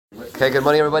Okay, good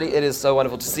morning everybody. It is so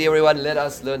wonderful to see everyone. Let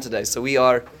us learn today. So we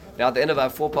are now at the end of our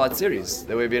 4-part series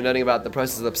that we've been learning about the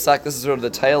process of the Psak. This is sort of the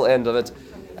tail end of it,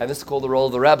 and this is called the role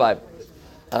of the Rabbi.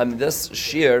 This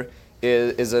shir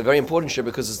is a very important shir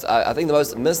because it's, I think, the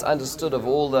most misunderstood of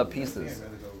all the pieces.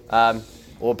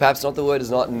 Or perhaps not, the word is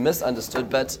not misunderstood,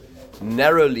 but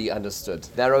narrowly understood.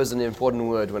 Narrow is an important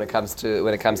word when it comes to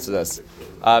this.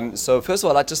 So first of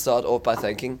all, I'd like to start off by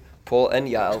thanking Paul and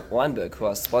Yael Weinberg, who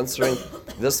are sponsoring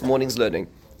this morning's learning.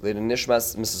 Le'er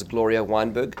Nishmas Mrs. Gloria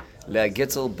Weinberg, Le'er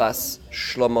Gittel Bas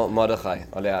Shlomo Mordechai,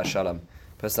 Alei Shalom.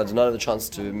 Person I did not have the chance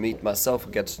to meet myself,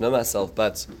 or get to know myself,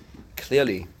 but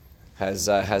clearly has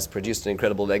produced an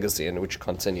incredible legacy, and which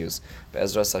continues.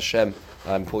 Be'ezras Hashem,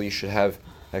 Paul, you should have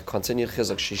a continued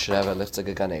chizuk. She should have a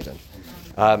lichtig Gan Eden.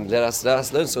 Let us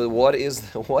learn. So, what is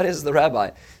the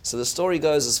rabbi? So the story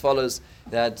goes as follows: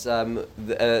 that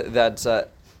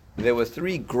there were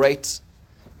three great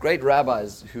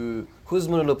rabbis who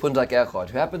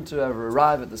happened to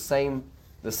arrive at the same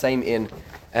inn,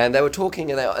 and they were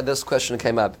talking, and this question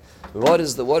came up: what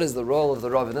is the role of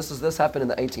the Rav? And this happened in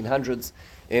the 1800s,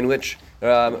 in which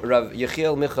Rav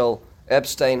Yechiel Michael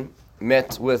Epstein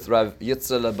met with Rav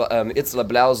Itzler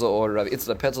Blauser, or Rav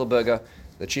Itzler Petzelberger,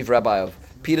 the chief rabbi of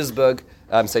Petersburg,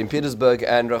 St. Petersburg,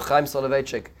 and Rav Chaim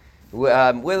Soloveitchik.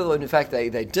 Whether in fact they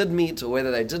did meet or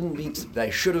whether they didn't meet, they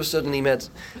should have certainly met.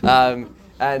 And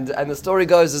the story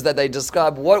goes is that they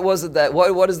describe what is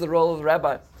the role of the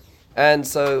rabbi. And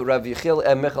so Rav Yechiel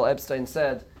Michael Epstein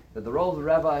said that the role of the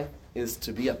rabbi is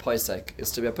to be a posek, is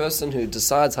to be a person who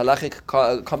decides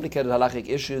complicated halachic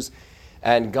issues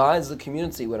and guides the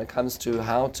community when it comes to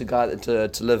how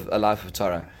to live a life of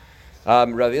Torah.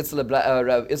 Rav Itzler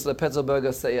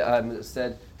Petzelberger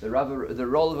said the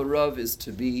role of a Rav is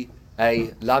to be a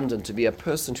lamdan, to be a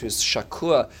person who's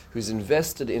shakur, who's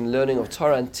invested in learning of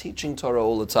Torah and teaching Torah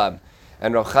all the time.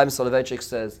 And Rav Chaim Soloveitchik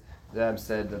said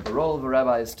that the role of a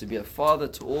rabbi is to be a father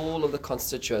to all of the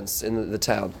constituents in the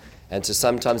town, and to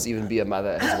sometimes even be a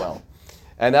mother as well.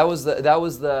 And that was the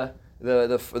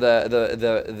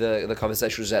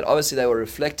conversation was had. Obviously, they were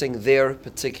reflecting their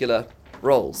particular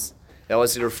roles. They're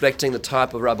obviously reflecting the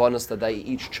type of rabbanos that they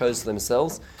each chose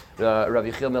themselves. Rabbi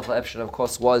Yechiel Michael Epstein, of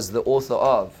course, was the author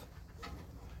of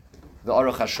the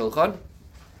Aruch HaShulchan,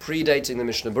 predating the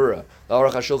Mishnah Berurah. The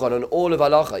Aruch HaShulchan on all of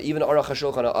halacha, even Aruch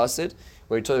HaShulchan Asid,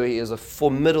 where he told you he is a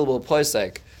formidable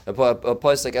posek, a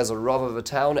posek as a rav of a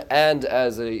town and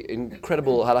as an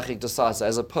incredible halachic decisive,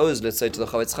 as opposed, let's say, to the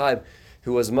Chavetz Chaim,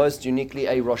 who was most uniquely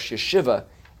a Rosh Yeshiva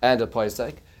and a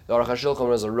posek. The Aruch HaShulchan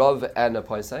was a rav and a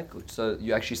posek, so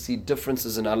you actually see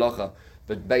differences in halacha,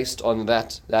 but based on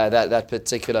that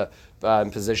particular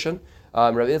position.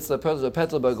 Rabbi Itzler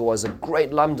Petzelberger was a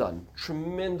great lamdan,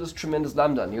 tremendous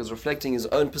lamdan. He was reflecting his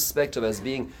own perspective as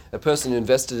being a person who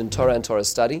invested in Torah and Torah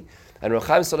study. And Rav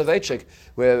Chaim Soloveitchik,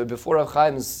 where before Rav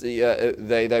Chaim's,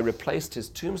 they replaced his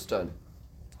tombstone.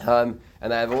 And they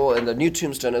have and the new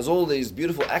tombstone has all these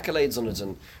beautiful accolades on it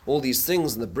and all these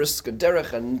things, and the brisk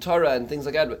derech and Torah and things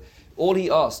like that. But all he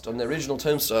asked on the original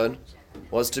tombstone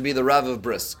was to be the Rav of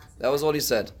Brisk. That was all he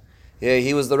said. Yeah,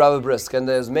 he was the Rav of Brisk, and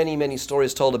there's many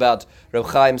stories told about Rav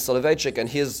Chaim Soloveitchik and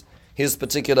his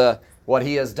particular, what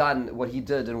he has done, what he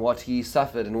did, and what he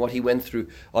suffered, and what he went through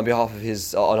on behalf of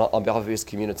his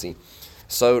community.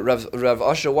 So Rav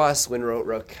Asher Weiss, when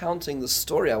recounting the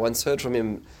story, I once heard from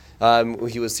him.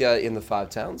 He was here in the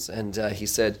Five Towns, and he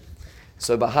said,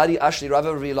 so Bahari Ashli Rav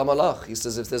Lamalach. He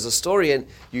says, if there's a story and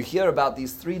you hear about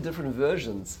these three different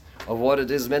versions of what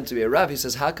it is meant to be a Rav, he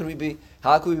says, how can we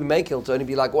make it to only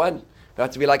be like one? We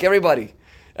have to be like everybody.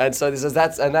 And so he says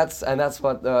that's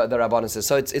what the Rabbanan says.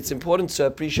 So it's important to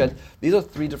appreciate these are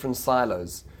three different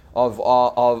silos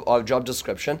of job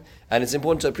description, and it's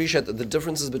important to appreciate the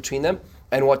differences between them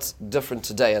and what's different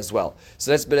today as well.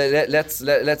 So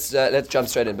let's jump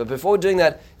straight in. But before doing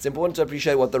that, it's important to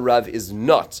appreciate what the Rav is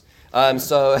not.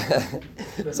 So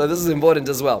this is important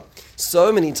as well.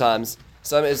 So many times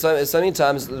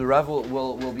the Rav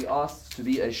will be asked to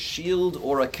be a shield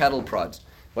or a cattle prod.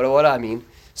 What do I mean?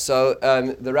 So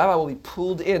the rabbi will be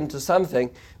pulled into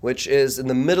something which is in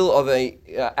the middle of a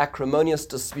acrimonious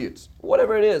dispute,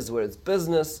 whatever it is, whether it's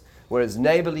business, whether it's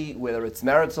neighborly, whether it's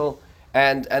marital,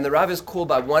 and the rabbi is called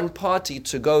by one party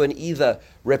to go and either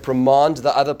reprimand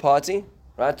the other party,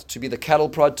 right, to be the cattle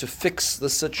prod, to fix the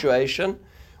situation,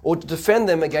 or to defend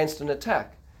them against an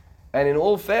attack. And in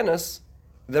all fairness,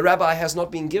 the rabbi has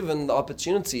not been given the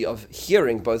opportunity of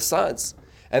hearing both sides.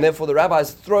 And therefore the rabbi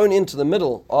is thrown into the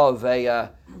middle of a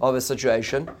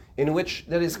situation in which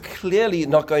there is clearly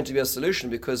not going to be a solution,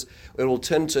 because it will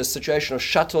turn to a situation of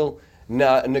shuttle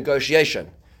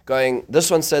negotiation. going, this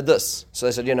one said this. So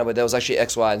they said, but there was actually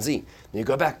X, Y, and Z. And you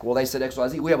go back, well, they said X, Y,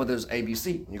 Z. Well, yeah, but there's A, B,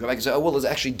 C. And you go back and say, oh, well, there's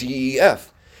actually D, E,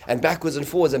 F. And backwards and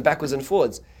forwards and backwards and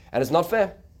forwards. And it's not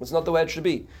fair. It's not the way it should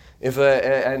be.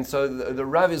 And so the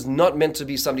Rav is not meant to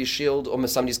be somebody's shield or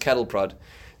somebody's cattle prod.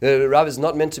 The Rav is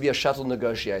not meant to be a shuttle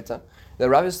negotiator. The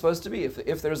Rav is supposed to be,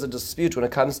 if there is a dispute when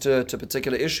it comes to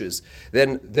particular issues,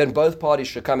 then both parties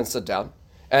should come and sit down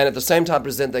and at the same time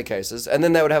present their cases, and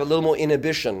then they would have a little more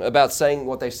inhibition about saying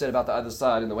what they said about the other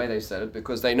side in the way they said it,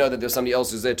 because they know that there's somebody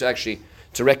else who's there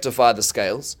to rectify the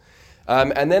scales.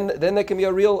 And then there can be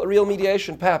a real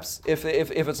mediation, perhaps, if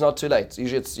it's not too late.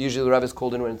 Usually the Rav is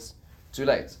called in when it's too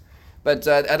late. But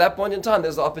at that point in time,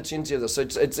 there's the opportunity of this. So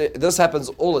this happens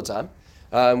all the time,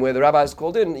 where the rabbi is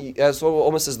called in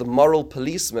almost as the moral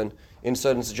policeman in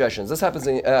certain situations. This happens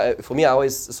for me, I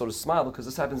always sort of smile because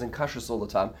this happens in kashrus all the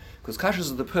time. Because kashrus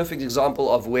is the perfect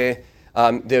example of where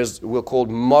we're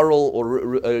called moral or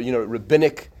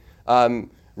rabbinic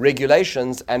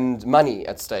regulations and money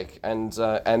at stake and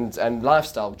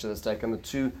lifestyle which is at stake, and the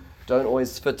two don't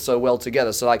always fit so well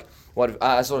together. So like what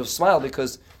I sort of smile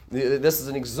because this is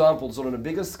an example sort of on a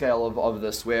bigger scale of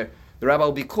this, where the rabbi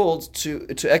will be called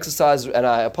to exercise, and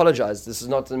I apologize, this is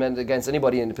not meant against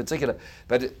anybody in particular,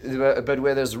 but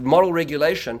where there's moral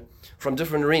regulation from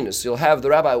different arenas. So you'll have the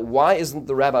rabbi, why isn't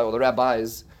the rabbi or the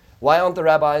rabbis, why aren't the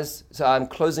rabbis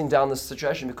closing down this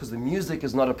situation? Because the music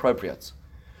is not appropriate.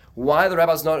 Why are the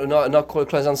rabbis not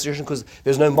closing down the situation? Because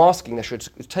there's no masking. They should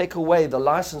take away the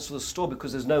license for the store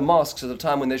because there's no masks at the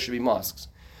time when there should be masks.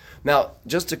 Now,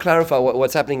 just to clarify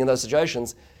what's happening in those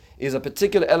situations, is a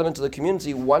particular element of the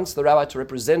community wants the rabbi to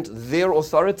represent their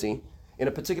authority in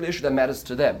a particular issue that matters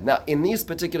to them. Now, in these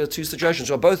particular two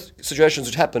situations, or both situations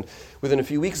which happen within a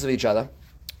few weeks of each other,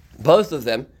 both of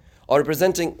them are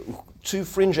representing two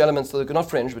fringe elements, not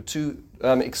fringe, but two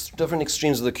different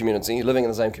extremes of the community, living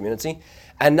in the same community,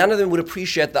 and none of them would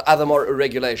appreciate the other more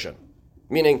regulation.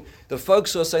 Meaning, the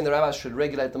folks who are saying the rabbis should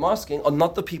regulate the masking are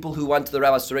not the people who want the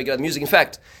rabbis to regulate the music. In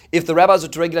fact, if the rabbis were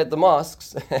to regulate the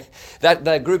masks,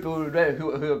 that group who want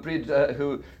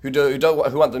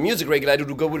the music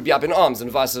regulated would be up in arms, and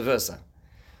vice versa.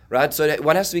 Right? So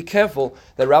one has to be careful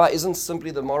that rabbi isn't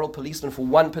simply the moral policeman for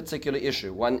one particular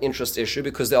issue, one interest issue,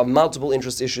 because there are multiple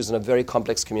interest issues in a very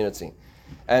complex community.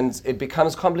 And it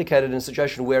becomes complicated in a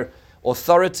situation where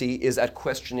authority is at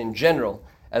question in general,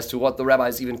 as to what the rabbi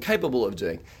is even capable of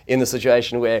doing in the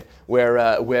situation where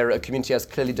a community has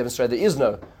clearly demonstrated there is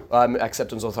no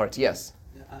acceptance of authority. Yes?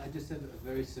 I just have a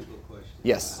very simple question.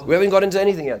 Yes. We haven't got into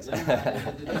anything yet. Because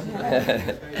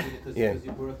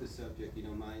you brought up the subject,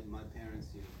 my parents,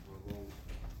 for a long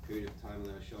period of time,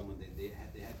 when I was showing they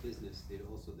had business, they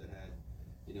also that had,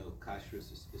 kashrus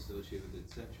associated with it,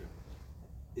 etc.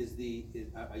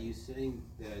 Are you saying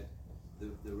that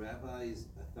the rabbi's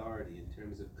authority in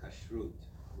terms of kashrut,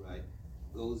 right,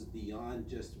 goes beyond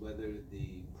just whether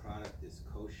the product is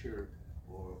kosher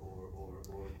or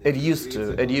it used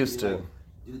to.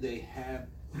 Do they have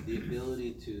the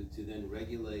ability to then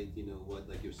regulate, what,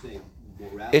 like you're saying,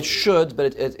 morality? It should,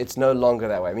 but it's no longer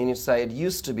that way. I mean, you say it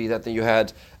used to be that you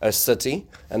had a city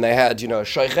and they had, a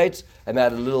shoichet, and they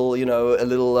had a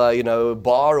little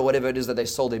bar or whatever it is that they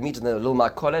sold their meat, and then a little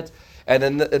makolet. And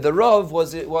then the Rav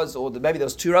maybe there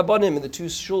was two Rabbanim in the two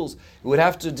shuls who would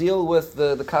have to deal with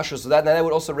the kashrus of that, and they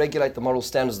would also regulate the moral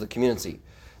standards of the community.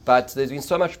 But there's been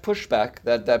so much pushback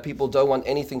that people don't want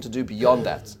anything to do beyond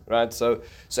that, right? So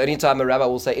anytime a rabbi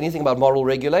will say anything about moral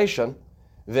regulation,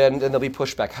 then there'll be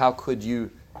pushback. How could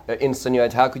you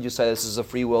insinuate? How could you say this is a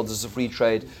free world, this is a free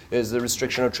trade, there's a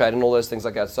restriction of trade, and all those things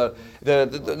like that? So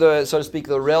the so to speak,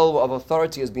 the realm of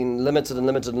authority has been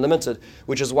limited,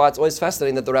 which is why it's always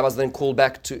fascinating that the rabbis then call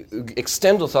back to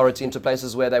extend authority into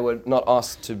places where they were not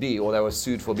asked to be or they were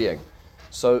sued for being.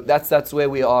 So that's where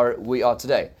we are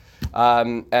today.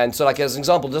 And so, like as an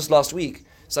example, just last week,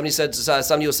 somebody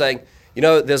was saying,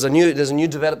 there's a new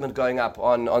development going up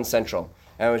on Central.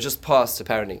 And it was just passed,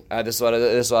 apparently. This is what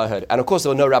I heard. And of course, there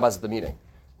were no rabbis at the meeting.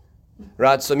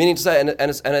 Right? So meaning to say, and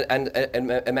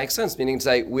it makes sense, meaning to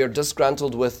say, we're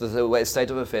disgruntled with the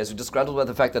state of affairs. We're disgruntled with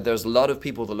the fact that there's a lot of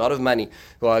people with a lot of money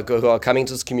who are coming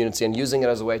to this community and using it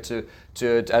as a way to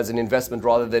as an investment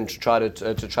rather than to try to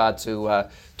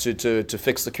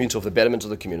fix the community or the betterment of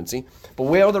the community. But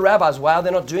where are the rabbis? Why are they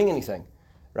not doing anything?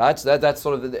 Right? So that's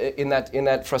sort of in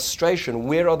that frustration.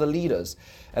 Where are the leaders?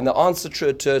 And the answer to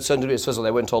a certain degree is, first of all,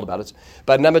 they weren't told about it.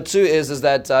 But number two is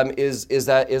that there's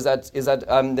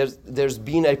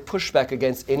been a pushback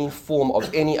against any form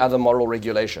of any other moral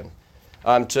regulation.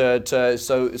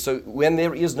 So when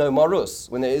there is no morus,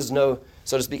 when there is no,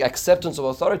 so to speak, acceptance of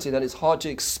authority, then it's hard to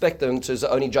expect them to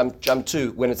only jump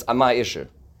to when it's my issue.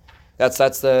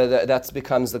 That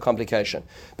becomes the complication.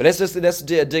 But let's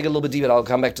dig a little bit deeper. I'll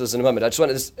come back to this in a moment. I just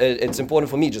want it's important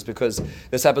for me just because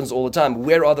this happens all the time.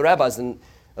 Where are the rabbis? And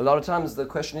a lot of times the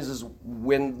question is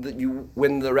when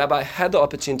the rabbi had the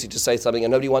opportunity to say something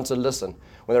and nobody wanted to listen.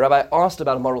 When the rabbi asked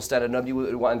about a moral standard, nobody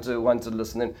wanted to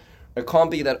listen. Then it can't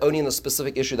be that only in the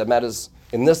specific issue that matters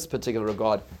in this particular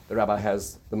regard the rabbi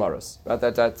has the moros. Right?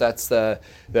 That's the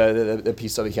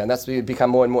piece over here, and that's become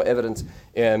more and more evident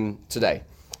today.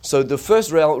 So the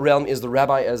first realm is the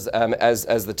rabbi as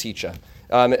the teacher,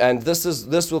 and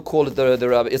this we'll call it the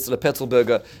Rabbi Itzler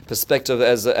Petzelberger perspective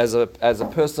as a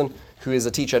person who is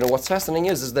a teacher. And what's fascinating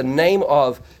is the name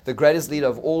of the greatest leader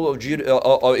of all of Judah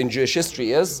in Jewish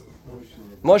history is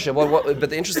Moshe. But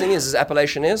the interesting thing is his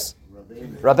appellation is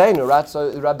Rabbeinu, right?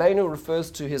 So Rabbeinu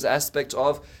refers to his aspect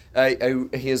of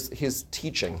his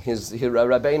teaching, his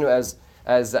Rabbeinu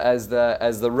as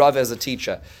the Rav, as a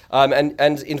teacher.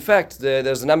 And in fact,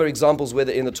 there's a number of examples where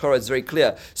in the Torah it's very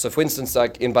clear. So for instance,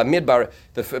 like in Bamidbar,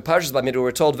 the parashas Bamidbar,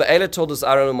 we're told, Ve'ele told us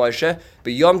Aaron and Moshe,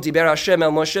 B'yom diber Hashem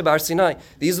el Moshe bar Sinai.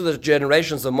 These are the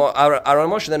generations of Aaron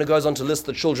and Moshe. Then it goes on to list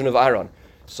the children of Aaron.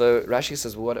 So Rashi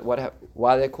says,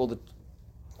 why are they called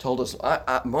told us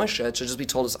Moshe? It should just be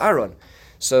told us Aaron.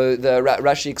 So the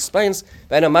Rashi explains,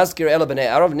 "Ve'ena mazkir ela b'nei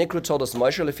Aaron Nikru told us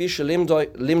Moshe lefi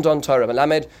limdon Torah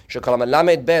melamed shekol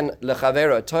melamed ben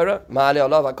lechavero Torah ma'ale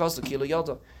olav hakosu kilu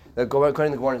yodo." According to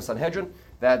the Gemara in Sanhedrin,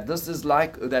 that this is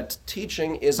that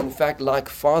teaching is in fact like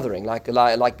fathering, like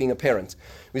being a parent.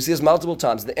 We see this multiple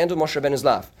times. At the end of Moshe Rabbeinu's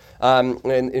life,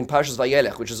 in Parshas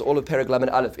Vayelech, which is all of Perek Lamed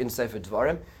Aleph in Sefer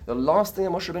Dvarim, the last thing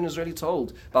that Moshe Rabbeinu is really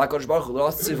told by HaKadosh Baruch Hu, the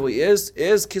last tzivui is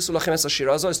Kisu Lachem Es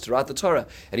Hashira Azos, to write the Torah.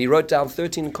 And he wrote down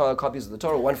 13 copies of the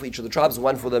Torah, one for each of the tribes,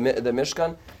 one for the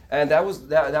Mishkan. And that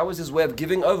was his way of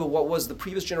giving over what was the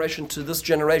previous generation to this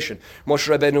generation. Moshe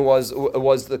Rabbeinu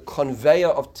was the conveyor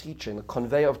of teaching, the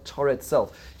conveyor of Torah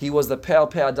itself. He was the Pe'al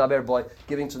Daber boy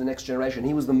giving to the next generation.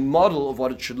 He was the model of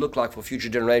what it should look like for future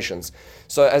generations.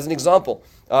 So, as an example,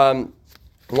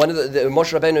 one of the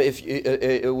Moshe Rabbeinu,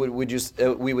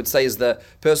 we would say, is the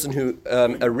person who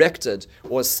erected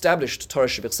or established Torah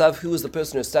Shebechsav. Who was the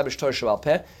person who established Torah Shebal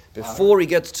Peh? Before he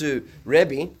gets to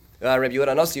Rabbi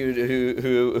Yehuda Nasi,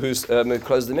 who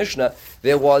closed the Mishnah,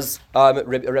 there was Rabbi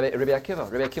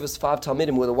Akiva. Rabbi Akiva's 5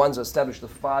 Talmidim were the ones who established the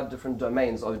 5 different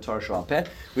domains of Torah Shebal Peh.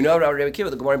 We know Rabbi Akiva,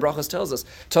 the Gemara in Brachos tells us,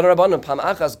 Tana Rabbanon Pam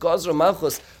Achas Gazra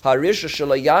Malchus Harisha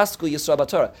Shelo Yasku Yisrael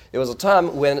B'Torah. There was a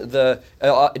time when during the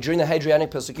Hadrianic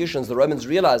persecutions, the Romans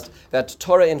realized that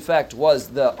Torah, in fact, was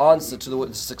the answer to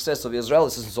the success of Israel.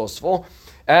 This is in source 4.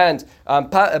 And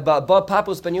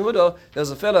Papus ben Yehuda, there's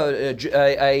a fellow,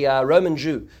 a Roman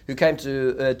Jew, who came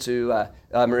to Rabbi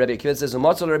Akiva. It says,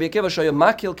 Rabbi Akiva show you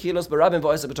makil kilos barabim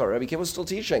v'oisa b'Torah. Rabbi Akiva was still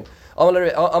teaching.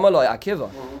 Amaloi Akiva.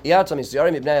 Iatam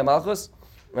Yisyarim ibnei Malchus.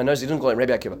 I notice he didn't call him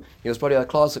Rabbi Akiva. He was probably a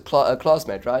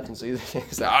classmate, right? And so he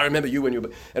said, "I remember you when you."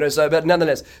 But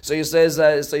nonetheless, so he says,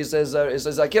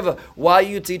 Akiva, why are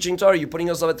you teaching Torah? You're putting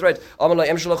yourself at threat. I'll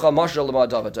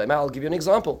give you an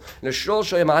example. He sees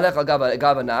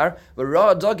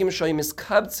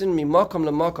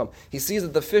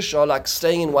that the fish are like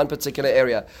staying in one particular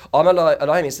area.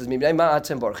 He says,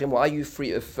 "Why are you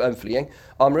fleeing?"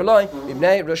 We know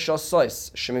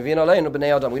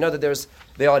that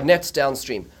there are nets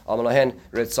downstream.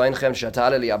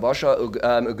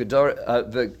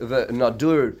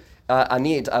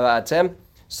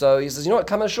 So he says, you know what,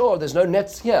 come ashore, there's no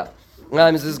nets here. He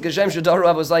says, like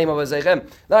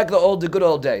the good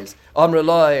old days. I'm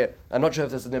not sure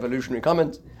if that's an evolutionary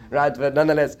comment, right? But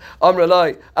nonetheless, they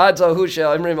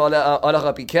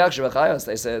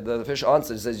said, the fish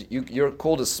answered, he says, you're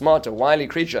called a smart, a wily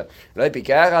creature. We'll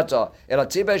die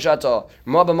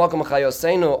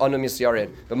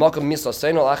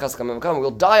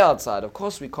outside. Of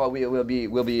course we'll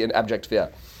be in abject fear.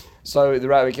 So the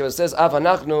Rabbi Akiva says,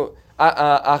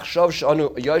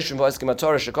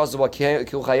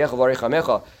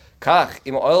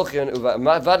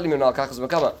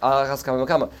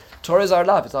 Torah is our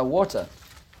life, it's our water.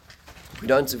 If we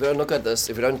don't look at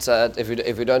this, if we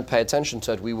don't pay attention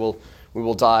to it, we will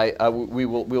die. We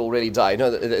will really die. You know,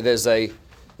 there's a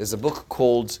book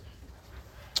called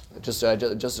just heard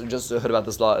about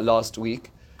this last week,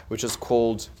 which is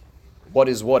called "What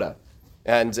Is Water,"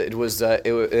 and it was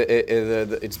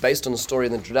it's based on a story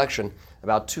in the introduction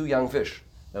about 2 young fish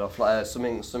that are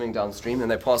swimming downstream, and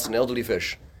they pass an elderly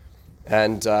fish,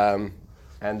 and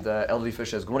the elderly fish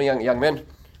says, "Good morning, young men.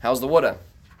 How's the water?"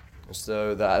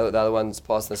 So the other ones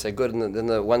pass and they say, "Good." And then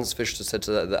the one fish said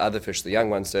to the other fish, the young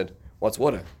one said, "What's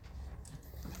water?"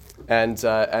 And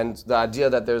the idea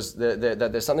that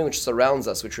there's something which surrounds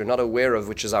us, which we're not aware of,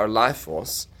 which is our life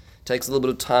force, takes a little bit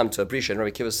of time to appreciate. And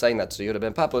Rabbi Akiva is saying that to Yehuda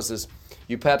ben Papos is,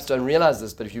 you perhaps don't realize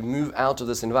this, but if you move out of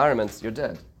this environment, you're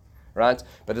dead, right?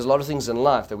 But there's a lot of things in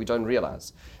life that we don't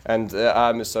realize. And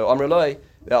so Amrullah,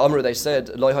 they said,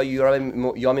 it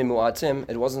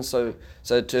wasn't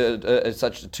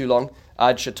such too long.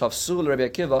 Rabbi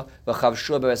Akiva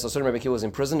was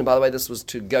in prison, and by the way, this was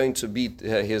going to be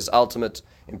his ultimate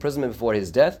imprisonment before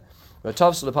his death. And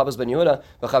Papas ben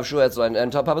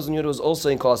Yehuda was also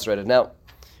incarcerated. Now,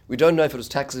 we don't know if it was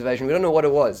tax evasion. We don't know what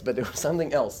it was, but it was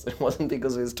something else. It wasn't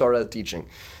because of his Torah teaching,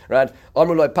 right?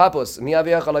 Amrullah Papos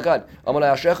mi'aviach alagad.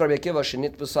 Amrullah Ashech Rabbi Akiva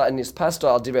shenitpasa nispasta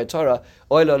al divrei Torah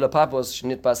oilo lepapos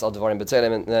shenitpas al devarim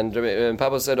b'tzelem. And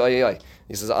Papos said, "Oy."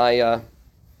 He says, I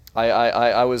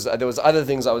was there was other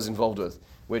things I was involved with,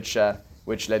 which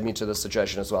led me to this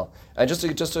situation as well. And just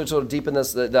to sort of deepen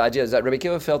this, the idea is that Rabbi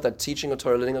Akiva felt that teaching a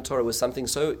Torah, learning a Torah was something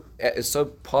so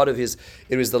part of his,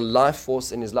 it was the life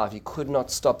force in his life. He could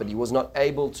not stop it. He was not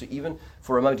able to even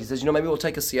for a moment. He says, maybe we'll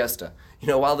take a siesta.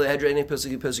 While the Hadrianic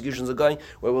persecutions are going,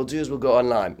 what we'll do is we'll go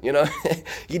online.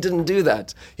 He didn't do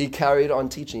that. He carried on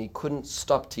teaching. He couldn't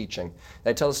stop teaching.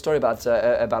 They tell a story about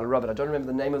a Rabbi. I don't remember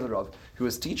the name of the Rabbi who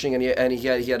was teaching, and he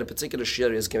had a particular shiur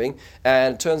he was giving,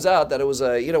 and it turns out that it was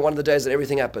one of the days that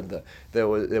everything happened. There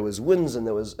was winds, and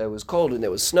it was cold, and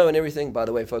there was snow and everything. By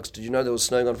the way, folks, did you know there was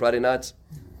snowing on Friday nights?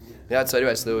 Yeah. So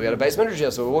anyway, we had a base ministry here,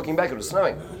 so we're walking back. It was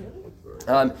snowing.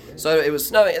 So it was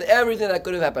snowing, and everything that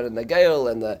could have happened, and the gale,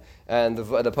 and the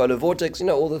polar vortex,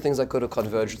 all the things that could have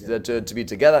converged to be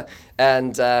together.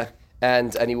 And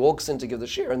he walks in to give the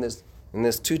shiur, and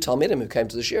there's two Talmidim who came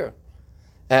to the shiur.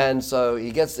 And so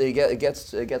he gets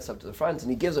up to the front, and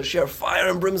he gives a shiur, fire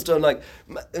and brimstone, like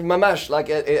mamash, like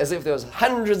as if there was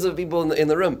hundreds of people in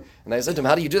the room. And they said to him,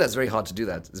 "How do you do that? It's very hard to do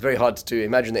that. It's very hard to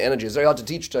imagine the energy. It's very hard to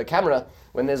teach to a camera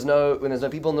when there's no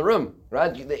people in the room,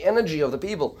 right? The energy of the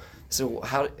people." So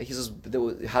how did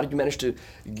you manage to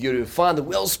find the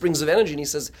well springs of energy? And he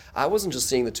says, I wasn't just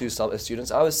seeing the two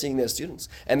students, I was seeing their students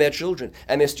and their children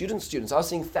and their students. I was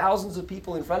seeing thousands of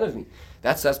people in front of me.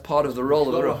 That's part of the role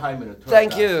of the Rav.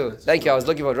 Thank you. I was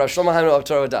looking for Rav Shlomo Hyman of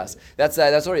Torah Das. That's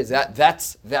what it is.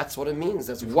 That's what it means.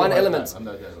 That's one element.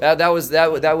 That's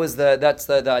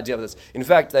the idea of this. In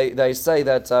fact, they say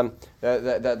that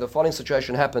the following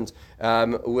situation happened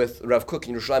with Rav Kook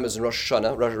in Yerushalayim as in Rosh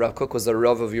Hashanah. Rav Kook was the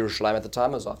Rav of Yerushalayim at the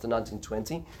time. It was after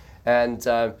 1920, and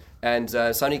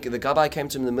suddenly the Rabbi came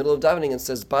to him in the middle of davening and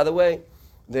says, "By the way,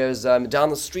 there's down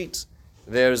the street."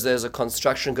 There's a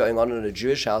construction going on in a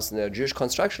Jewish house, and there are Jewish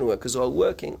construction workers who are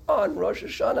working on Rosh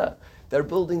Hashanah. They're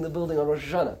building the building on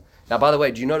Rosh Hashanah. Now, by the way,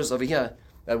 do you notice over here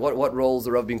that what roles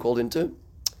the Rav being called into?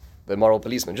 The moral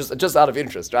policeman, just out of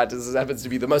interest, right? This happens to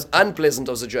be the most unpleasant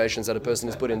of situations that a person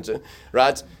is put into,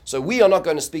 right? So we are not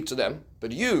going to speak to them,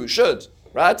 but you should,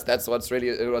 right? That's what's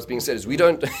being said is we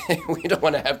don't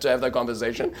want to have that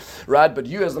conversation, right? But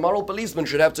you, as the moral policeman,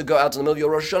 should have to go out in the middle of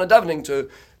your Rosh Hashanah davening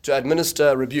to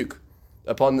administer rebuke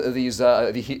upon these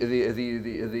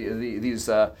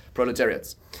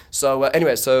proletariats. So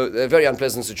anyway, so a very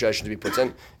unpleasant situation to be put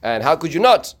in. And how could you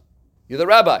not? You're the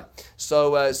rabbi.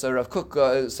 So Rav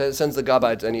Kook sends the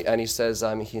Rabbi and he says,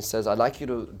 I'd like you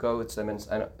to go to them and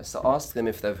ask them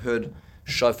if they've heard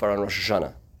shofar on Rosh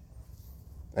Hashanah.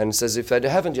 And he says, if they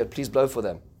haven't yet, please blow for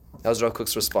them. That was Rav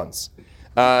Kook's response.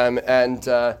 And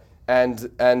this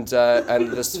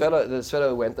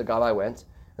fellow went, the Rabbi went.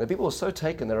 And the people were so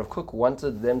taken that Rav Kook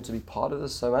wanted them to be part of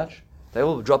this so much, they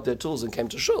all dropped their tools and came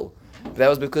to shul. But that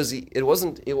was because he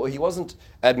wasn't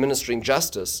administering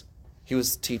justice; he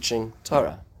was teaching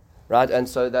Torah, right? And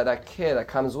so that care that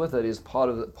comes with it is part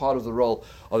of the role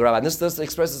of the rabbi. And this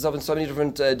expresses itself in so many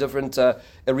different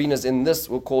arenas in this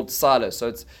we're called silos. So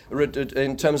it's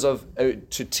in terms of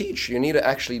to teach, you need to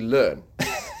actually learn.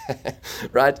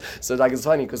 Right? So it's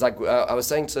funny because I was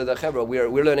saying to the Chevra,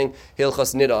 we're learning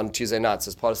Hilchos Nida on Tuesday nights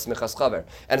as part of Smichas Chaver,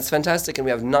 and it's fantastic. And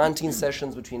we have 19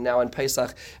 sessions between now and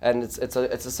Pesach, and it's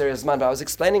a serious amount. But I was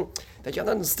explaining that you have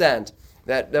to understand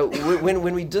that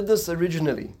when we did this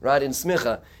originally, right, in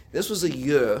Smicha, this was a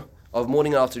year of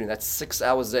morning and afternoon. That's 6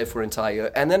 hours a day for an entire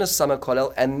year. And then a summer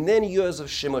kollel, and then years of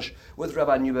shimush with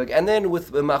Rabbi Newberg, and then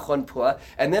with Machon Pua,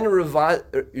 and then a revive.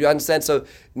 You understand? So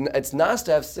it's nice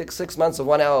to have six months of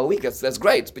 1 hour a week. That's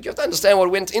great. But you have to understand what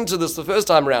went into this the first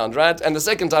time round, right? And the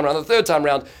second time round, the third time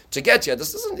round to get here.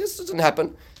 This didn't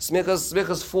happen.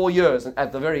 Smicha's 4 years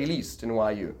at the very least in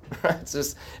YU, right?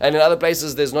 And in other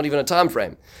places there's not even a time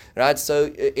frame, right?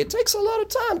 So it takes a lot of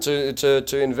time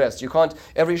to invest. You can't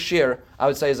every shiur, I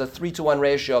would say, is a 3-to-1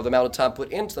 ratio of the amount of time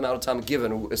put into the amount of time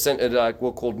given,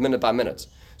 we're called minute by minute.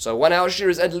 So 1 hour share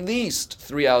is at least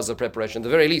 3 hours of preparation, at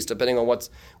the very least, depending on what's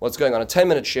going on. A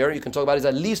 10-minute share you can talk about is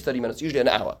at least 30 minutes, usually an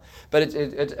hour. But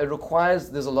it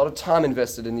requires, there's a lot of time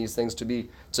invested in these things to do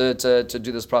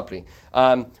this properly.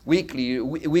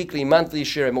 Weekly, monthly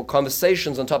share, more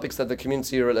conversations on topics that the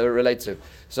community relate to.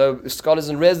 So scholars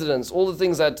in residence, all the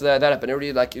things that happen.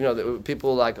 Everybody,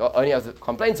 people only have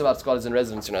complaints about scholars in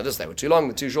residence. They were too long,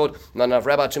 they're too short, not enough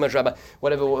rabbi, too much rabbi,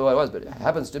 whatever it was. But it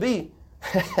happens to be.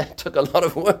 It took a lot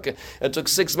of work. It took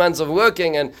 6 months of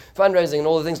working and fundraising and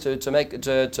all the things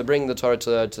to bring the Torah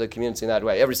to the community in that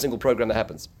way. Every single program that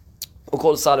happens. We'll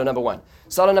call it silo number 1.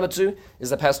 Silo number 2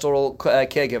 is the pastoral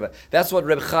caregiver. That's what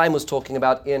Reb Chaim was talking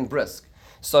about in Brisk.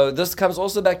 So this comes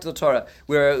also back to the Torah,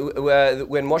 where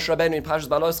when Moshe Rabbeinu in Parshas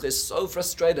Baloscha is so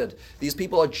frustrated, these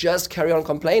people are just carry on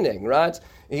complaining, right?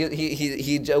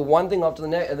 He one thing after the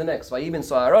next. Vayibin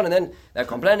so Aaron, and then they're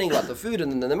complaining about the food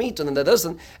and then the meat and then the this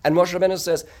and Moshe Rabbeinu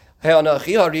says, Hey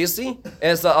Anochi Harisi,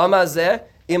 Es Amazeh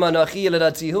Im Anochi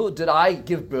Yeladatihu. Did I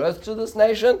give birth to this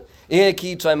nation?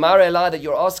 That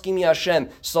you're asking me, Hashem,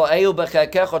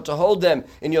 to hold them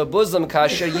in your bosom. Is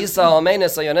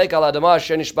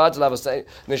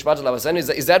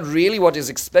that really what is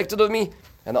expected of me?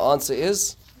 And the answer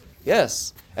is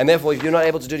yes. And therefore, if you're not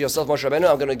able to do it yourself, Moshe Rabbeinu,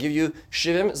 I'm going to give you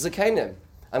Shivim Zekanim.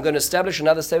 I'm going to establish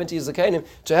another 70 Zekanim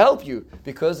to help you,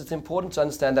 because it's important to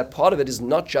understand that part of it is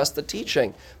not just the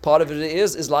teaching. Part of it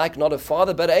is like not a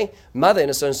father but a mother in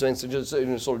a certain sense,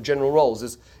 in sort of general roles,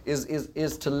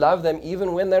 is to love them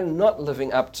even when they're not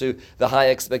living up to the high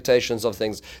expectations of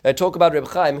things. They talk about Reb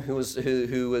Chaim, who was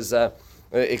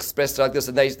expressed like this,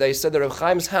 and they said that Reb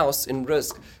Chaim's house in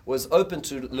Brisk was open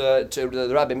to the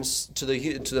rabbis, to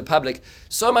the public,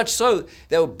 so much so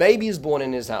there were babies born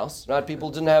in his house. Right, people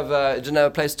didn't have a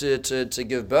place to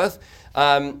give birth,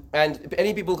 and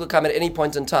any people could come at any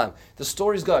point in time. The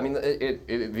stories go. I mean,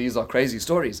 these are crazy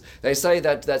stories. They say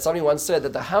that somebody once said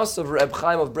that the house of Reb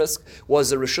Chaim of Brisk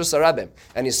was a Rishus HaRabbim,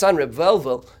 and his son Reb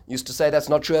Velvel used to say that's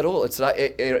not true at all. It's like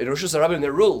a Rishus HaRabbim.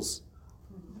 There are rules.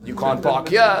 You can't park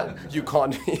here. You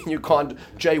can't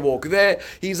jaywalk there.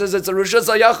 He says it's a Rishus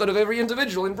HaYachad of every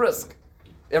individual in Brisk.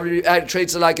 Every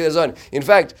treats like his own. In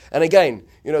fact, and again,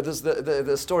 this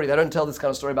the story. They don't tell this kind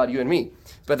of story about you and me,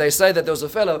 but they say that there was a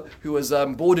fellow who was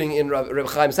boarding in Reb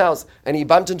Chaim's house, and he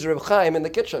bumped into Reb Chaim in the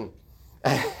kitchen,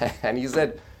 and he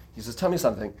says, "Tell me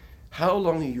something. How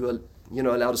long are you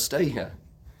allowed to stay here?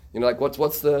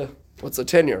 What's the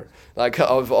tenure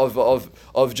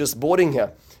of just boarding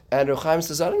here?" And Reb Chaim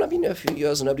says, I don't know, I've been here a few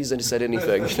years and nobody's said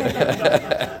anything.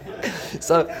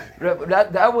 So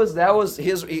that was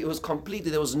his. It was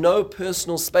completely. There was no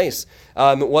personal space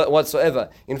whatsoever.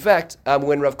 In fact,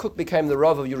 when Rav Kook became the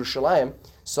Rav of Yerushalayim,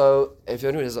 so if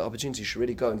anyone has an opportunity, you should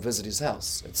really go and visit his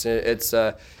house. It's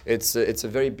a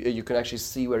very. You can actually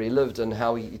see where he lived and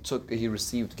how he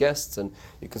received guests, and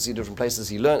you can see different places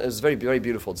he learned. It's very, very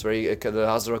beautiful. It's very. The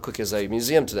house of Rav Kook is a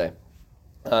museum today,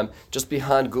 just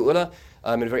behind Geula.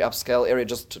 In a very upscale area,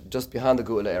 just behind the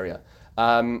Geula area.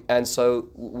 And so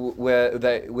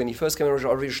when he first came to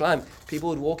Yerushalayim, people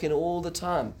would walk in all the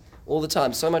time,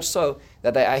 so much so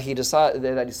that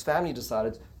his family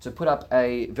decided to put up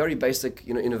a very basic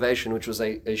innovation, which was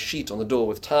a sheet on the door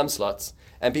with time slots,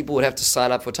 and people would have to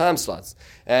sign up for time slots.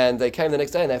 And they came the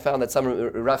next day and they found that some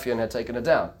ruffian had taken it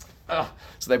down.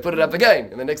 So they put it up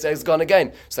again, and the next day it's gone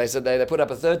again. So they said they put it up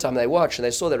a third time, and they watched, and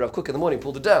they saw that Rav Kook in the morning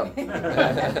pulled it down.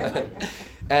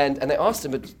 and they asked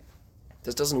him, but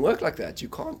this doesn't work like that. You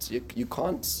can't. So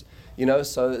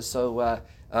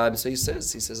he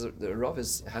says the Rav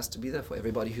has to be there for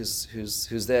everybody who's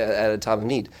there at a time of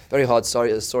need. Very hard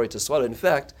story to swallow. In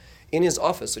fact, in his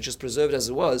office, which is preserved as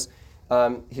it was,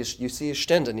 you see his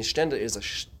stender, and his stender is a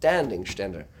standing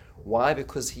stender. Why?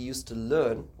 Because he used to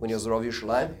learn when he was the Rav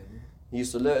Yerushalayim. He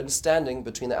used to learn standing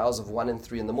between the hours of 1 and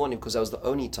 3 in the morning, because that was the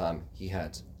only time he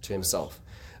had to himself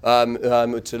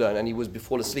to learn, and he would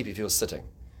fall asleep if he was sitting.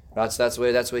 Right, so that's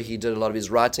where he did a lot of his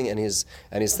writing and his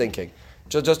thinking.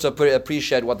 Just to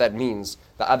appreciate what that means,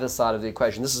 the other side of the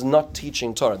equation. This is not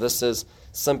teaching Torah. This is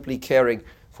simply caring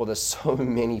for the so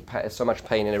much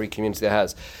pain in every community that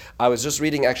has. I was just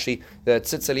reading actually that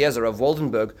Tzitz Eliezer of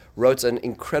Waldenberg wrote an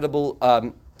incredible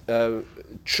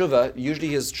tshuva. Usually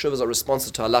his tshuvas are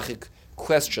responses to halachic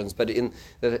questions, but in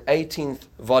the 18th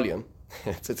volume,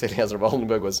 Tzitz Eliezer of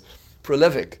Waldenberg was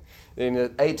prolific. In the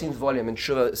 18th volume in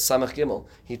Tshuva Samach Gimel,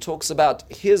 he talks about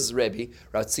his Rebbe,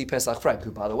 Rav Tzvi Pesach Frank,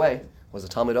 who, by the way, was a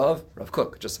Talmud of Rav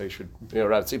Kook. Just so you should,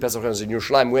 Rav Tzvi Pesach Frank was in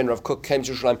Yerushalayim. When Rav Kook came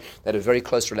to Yerushalayim, they had a very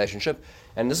close relationship.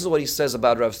 And this is what he says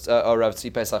about Rav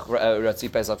Tzvi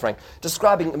Pesach Frank,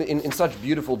 describing in such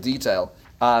beautiful detail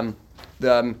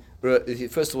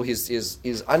first of all,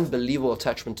 his unbelievable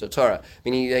attachment to Torah. I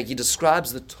mean, he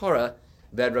describes the Torah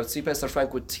that Rav Tzvi Pesach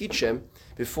Frank would teach him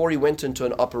before he went into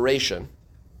an operation.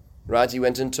 Right? He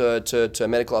went into a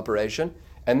medical operation,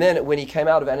 and then when he came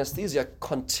out of anesthesia,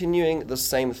 continuing the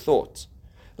same thought.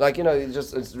 Like,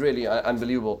 it's really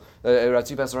unbelievable. Rav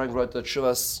Tzvi Pesach Frank wrote the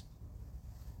Tshuvas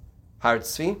Har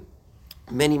Tzvi,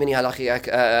 many halachic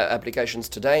applications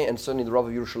today, and certainly the Rav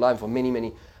of Yerushalayim for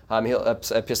many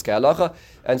Piskei Halacha.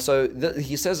 And so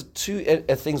he says two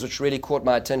things which really caught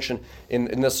my attention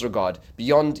in this regard,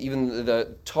 beyond even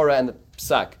the Torah and the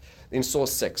Psak, in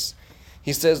source 6.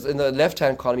 He says, in the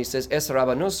left-hand column, he says, Es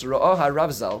Rabbanus Ra'ah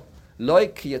HaRavzal, Loi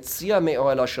ki Yetzia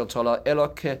me'ohela shel Torah, elo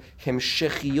ke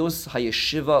hemshechius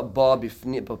hayeshiva ba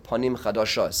b'panim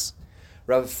chadashos.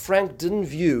 Rav Frank didn't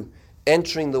view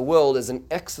entering the world as an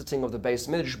exiting of the base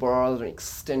midrash, but rather an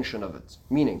extension of it.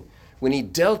 Meaning, when he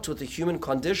dealt with the human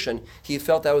condition, he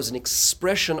felt that was an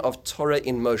expression of Torah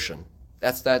in motion.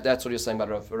 That's what you're saying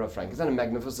about Rav Frank. Isn't that a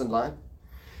magnificent line?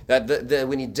 That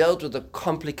when he dealt with the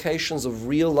complications of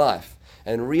real life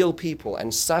and real people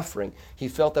and suffering, he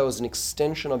felt that was an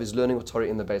extension of his learning of Torah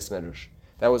in the base medrash.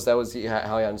 That was how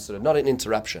he understood it, not an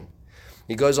interruption.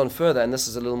 He goes on further, and this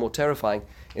is a little more terrifying.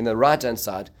 In the right-hand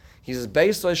side, he says,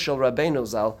 "Beisoy shel Rabbeinu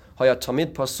zal haya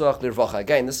tamid pasuach lirvacha."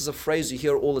 Again, this is a phrase you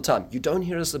hear all the time. You don't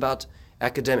hear this about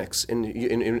academics in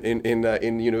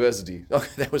university.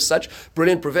 There were such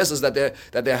brilliant professors that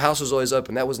their house was always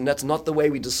open. That's not the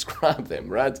way we describe them,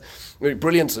 right? Very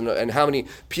brilliant, and how many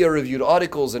peer-reviewed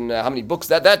articles and how many books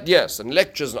that yes, and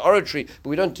lectures and oratory. But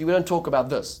we don't talk about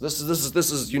this. This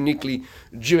is uniquely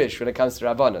Jewish when it comes to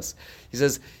Rabbanos. He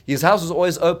says his house was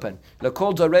always open.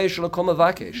 L'kol dareish l'kol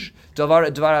mavakesh.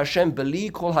 Dvar Hashem beli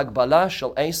kol hagbala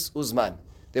shel eis uzman.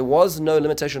 There was no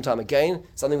limitation of time. Again,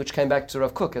 something which came back to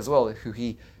Rav Kook as well, who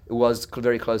he was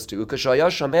very close to.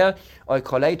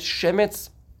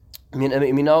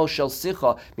 מינהו של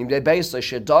שיחה, מבני בייסוי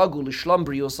שדאגו לשלום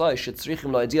בריאוסוי,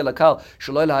 שצריכים להודיע לקהל,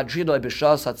 שלא להטרידו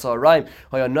בשעת הצהריים,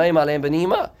 היה נעים עליהם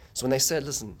בנעימה. So when they said,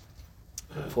 listen,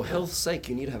 for health's sake,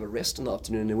 you need to have a rest in the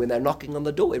afternoon, and when they're knocking on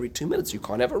the door every 2 minutes, you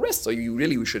can't have a rest. So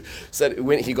we should. So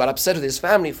when he got upset with his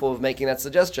family for making that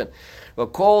suggestion. Well,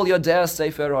 call your dad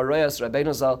sefer harayas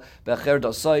Rabbeinu zal becher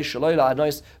dasoi shaloi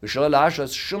la'anois v'shaloi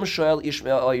la'ashos shum shoel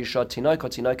ishmei o yisha tinoi ko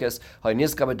tinoikes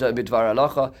ha'nizka b'dvar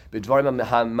halacha b'dvarim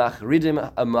ha'machridim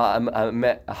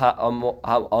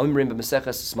ha'omrim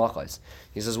b'meseches smachos.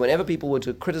 He says whenever people were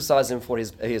to criticize him for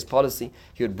his policy,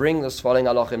 he would bring this following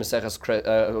halacha in meseches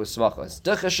smachos.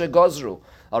 Deche shegozru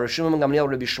al Rishimon Gamliel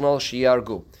Rabbi Shmuel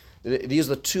sheyargu. These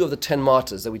are the 2 of the 10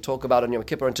 martyrs that we talk about on Yom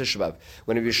Kippur and Tisha B'Av,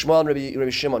 when Rabbi Shmuel and Rabbi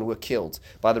Shimon were killed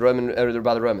by the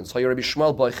Romans. So Rabbi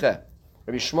Shmuel boiche.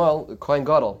 Rabbi Shmuel, the Kohen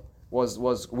Gadol, was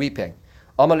weeping.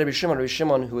 Amar Rabbi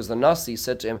Shimon, who was the Nasi,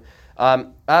 said to him,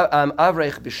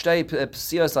 Avrech b'shtei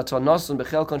psios atanosun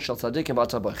b'chelkon shel tzadikim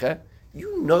v'ata boiche.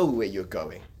 You know where you're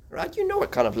going, right? You know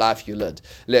what kind of life you led.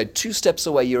 2 steps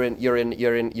away, you're in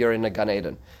a Gan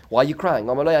Eden. Why are you crying?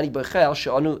 Amar lo ani boiche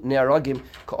she'anu ne'aragim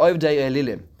ka'ovdei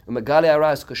elilim. I'm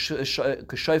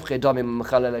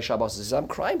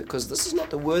crying because this is not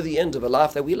the worthy end of a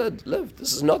life that we lived.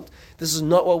 This is not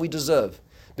what we deserve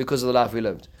because of the life we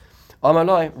lived.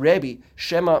 Amalai, Rabbi,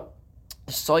 Shema,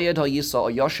 Soyed Hayisa, or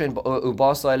Yoshin,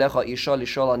 Ubasa Elecha, Isha,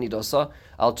 Lishol, Anidasa,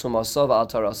 Al Tumasa, Al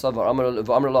Tarasa,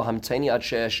 Vamrala Hamtani, Ad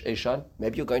Sheesh Eshan.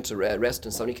 Maybe you're going to rest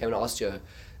and somebody came and asked you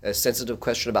a sensitive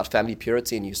question about family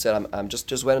purity, and you said, I'm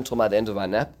just wait until the end of my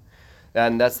nap.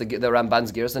 And that's the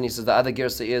Ramban's Gersa, and he says the other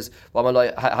Gersa is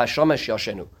Hashamesh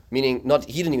Yashenu, meaning not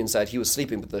he didn't even say it, he was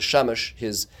sleeping, but the Shamash,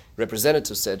 his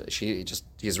representative, said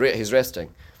he's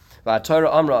resting.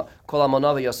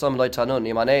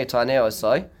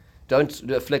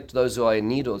 Don't afflict those who are in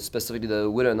need, or specifically the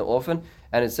widow and the orphan.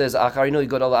 And it says Acharinu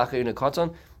Ygodol Acharinu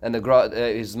Katan, and the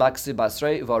is Maxi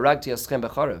Basrei Varagti Aschem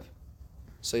Becharev.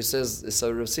 So he says,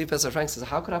 so Rav Tzvi Pesach Frank says,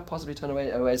 how could I possibly turn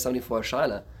away somebody for a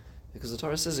shaila? Because the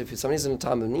Torah says if somebody's in a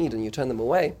time of need and you turn them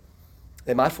away,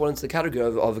 they might fall into the category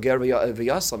of ger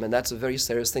v'yasam, and that's a very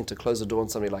serious thing to close the door on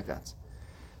somebody like that.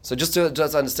 So just to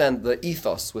understand the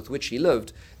ethos with which he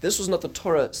lived, this was not the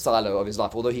Torah silo of his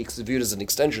life, although he viewed as an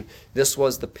extension. This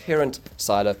was the parent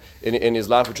silo in his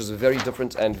life, which was a very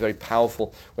different and very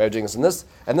powerful way of doing this.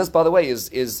 And this, by the way,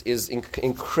 is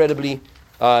incredibly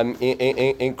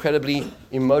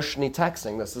emotionally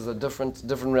taxing. This is a different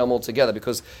realm altogether,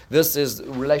 because this is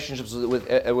relationships with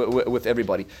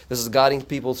everybody. This is guiding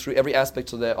people through every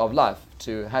aspect of life,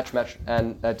 to hatch, match,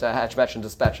 and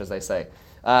dispatch, as they say.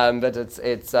 But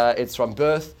it's from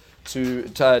birth to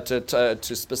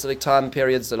specific time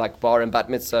periods, like bar and bat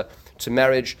mitzvah, to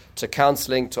marriage, to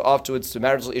counseling, to afterwards, to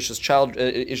marital issues, child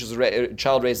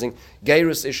raising,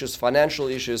 gayrus issues, financial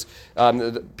issues,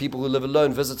 the people who live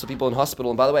alone, visits to people in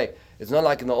hospital. And by the way, it's not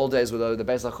like in the old days where the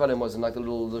Beis HaCholim was in like the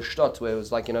little shtot where it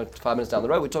was like 5 minutes down the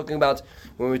road. We're talking about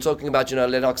when we're talking about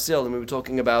Lenox Hill and we were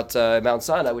talking about Mount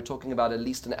Sinai. We're talking about at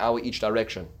least an hour each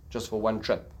direction just for one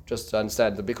trip. Just to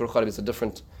understand, the Bikur Cholim is a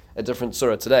different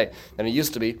surah today than it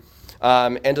used to be.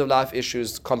 End of life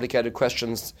issues, complicated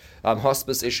questions,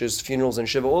 hospice issues, funerals and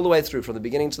shiva, all the way through from the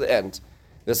beginning to the end.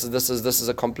 This is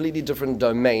a completely different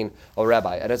domain of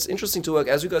Rabbi, and it's interesting to work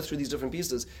as we go through these different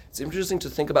pieces. It's interesting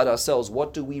to think about ourselves.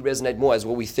 What do we resonate more as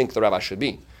what we think the Rabbi should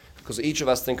be? Because each of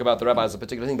us think about the Rabbi as a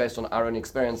particular thing based on our own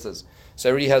experiences. So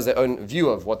everybody has their own view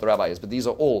of what the Rabbi is, but these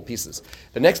are all pieces.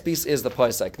 The next piece is the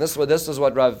POsP. This is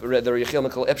what the Yechiel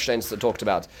Mikhael Epstein talked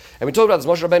about. And we talked about this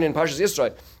Moshe Rabbeinu in Parshas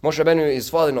Yisro. Moshe Rabbeinu, his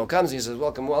father-in-law comes and he says,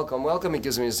 welcome, welcome, welcome. He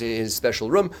gives him his special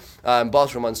room,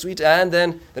 bathroom en suite. And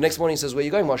then the next morning he says, where are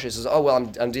you going, Moshe? He says, oh,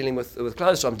 well, I'm dealing with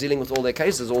clothes, so I'm dealing with all their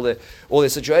cases, all their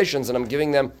situations, and I'm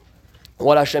giving them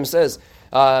what Hashem says.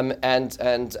 And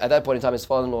at that point in time, his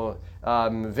father-in-law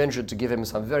ventured to give him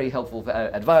some very helpful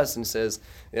advice and says,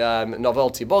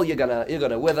 novelty ball, you're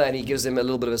gonna wither, and he gives him a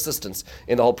little bit of assistance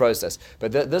in the whole process.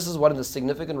 But this is one of the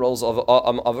significant roles of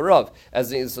a Rav. As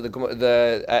the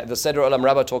Seder Olam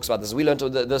Rabbah talks about this. We learned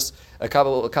this a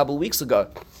couple weeks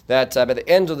ago, that by the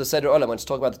end of the Seder Olam, when it's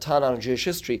talking about the Tanakh of Jewish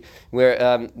history, where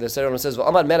the Seder Olam says,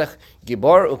 V'amad melech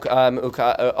gibor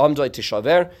amdoi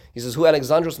tishaver, he says, who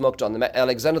Alexandros Mokdon,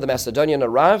 Alexander the Macedonian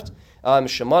arrived,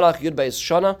 Shemalach Yud Beis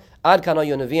Shana Ad Kana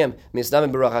Yonavim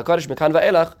Misnamim Baruch HaKadosh Mekan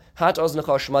Va'elach Hat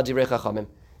Oznecha Shema Divrei Chachamim.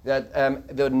 That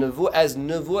the Nevuah, as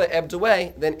Nevuah ebbed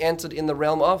away, then entered in the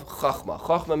realm of Chachma.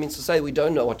 Chachma means to say we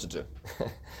don't know what to do.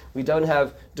 We don't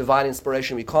have divine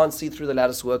inspiration. We can't see through the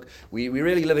lattice work. We're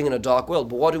really living in a dark world.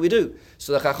 But what do?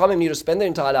 So the Chachamim need to spend their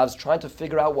entire lives trying to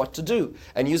figure out what to do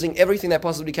and using everything they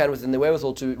possibly can within their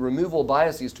wherewithal to remove all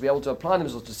biases, to be able to apply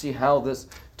themselves to see how this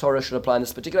Torah should apply in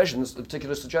this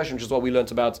particular situation, which is what we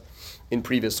learned about in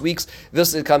previous weeks.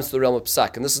 It comes to the realm of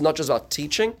psak. And this is not just about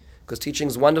teaching, because teaching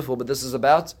is wonderful, but this is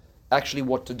about actually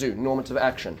what to do, normative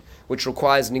action, which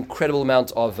requires an incredible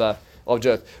amount of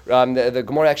dirt. The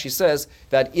Gemara actually says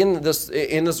that in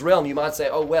this realm, you might say,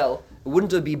 oh well,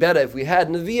 wouldn't it be better if we had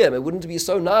Nevi'im? It wouldn't it be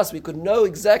so nice? We could know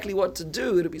exactly what to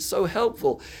do. It would be so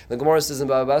helpful. The Gemara says in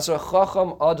Baba Basra,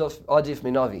 Chacham adif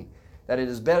minavi, that it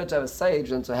is better to have a sage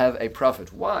than to have a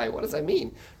prophet. Why? What does that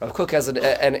mean? Rav Kook has an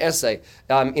essay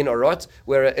in Orot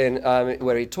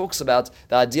where he talks about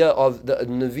the idea of the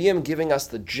Nevi'im giving us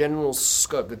the general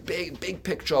scope, the big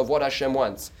picture of what Hashem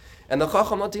wants. And the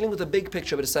Chacham not dealing with the big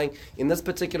picture, but is saying, in this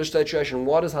particular situation,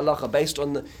 what is halacha based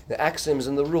on the axioms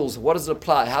and the rules? What does it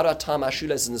apply? How do I tie my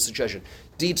shoelaces in this situation?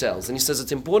 Details. And he says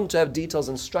it's important to have details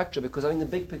and structure because the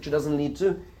big picture doesn't lead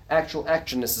to actual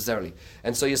action necessarily.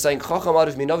 And so you're saying Chacham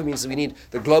Arif Minavi means that we need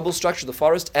the global structure, the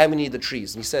forest, and we need the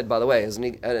trees. And he said, by the way, at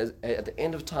the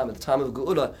end of time, at the time of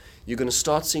Geula, you're going to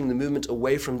start seeing the movement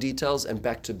away from details and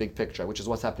back to big picture, which is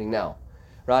what's happening now.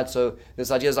 Right, so this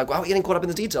idea is like, wow, we're getting caught up in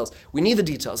the details. We need the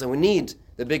details, and we need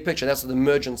the big picture. That's the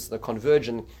emergence, the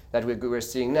conversion that we're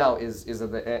seeing now is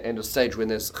at the end of stage when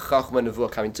there's Chachma and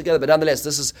Nevuah coming together. But nonetheless,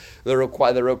 this is the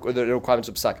requirements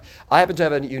of Psak. I happen to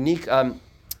have a unique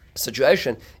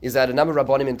situation is that a number of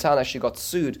Rabbanim in town actually got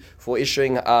sued for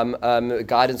issuing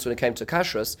guidance when it came to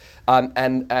kashrus,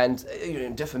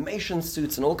 and defamation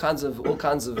suits and all kinds of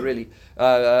really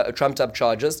trumped up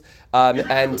charges,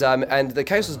 and the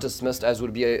case was dismissed as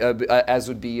would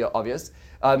be obvious,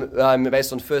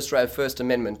 based on First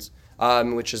Amendment,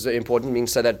 which is important, meaning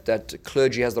so that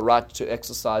clergy has the right to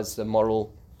exercise the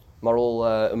moral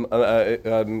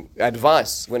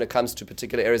advice when it comes to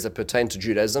particular areas that pertain to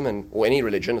Judaism or any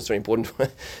religion. It's very important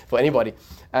for anybody.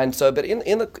 And so, but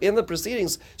in the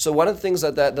proceedings, so one of the things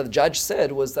that the judge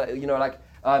said was that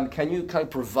can you kind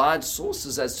of provide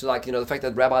sources as to the fact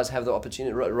that rabbis have the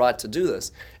opportunity, right to do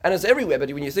this, and it's everywhere.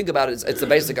 But when you think about it, it's the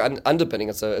basic underpinning.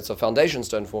 It's a foundation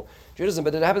stone for Judaism.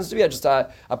 But it happens to be I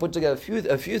put together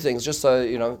a few things just so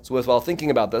it's worthwhile thinking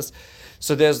about this.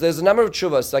 So there's a number of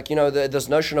tshuvas, this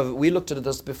notion of, we looked at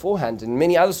this beforehand in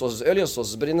many other sources, earlier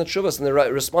sources, but in the tshuvas, in the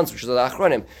response, which is the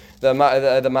Achronim, the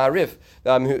Ma'arif,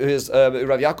 who is Rav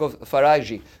Yaakov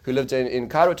Faraji, who lived in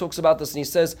Cairo, talks about this, and he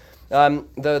says,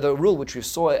 the rule which we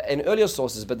saw in earlier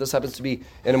sources, but this happens to be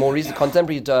in a more recent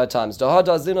contemporary times.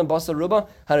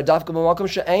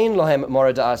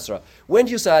 When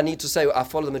do you say I need to say I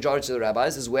follow the majority of the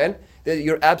rabbis? Is when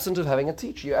you're absent of having a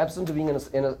teacher. You're absent of being in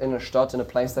a shtat, in a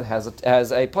place that has a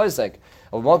POsP.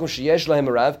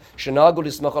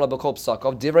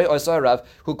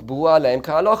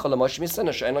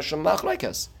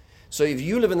 So if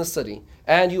you live in the city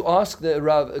and you ask the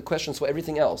Rav questions for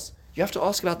everything else, you have to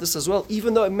ask about this as well,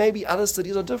 even though maybe other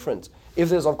cities are different. If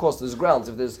there's, of course, there's grounds.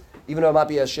 If there's, even though it might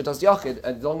be a shitas yachid,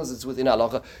 as long as it's within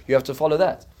halacha, you have to follow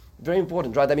that. Very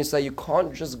important, right? That means you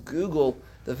can't just Google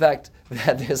the fact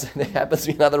that there happens to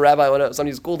be another rabbi or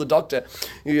somebody who's called a doctor,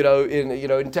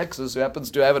 in Texas, who happens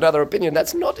to have another opinion.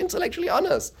 That's not intellectually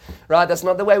honest, right? That's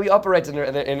not the way we operate in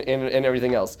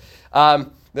everything else. The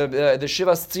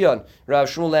Shivas Tzion, Rav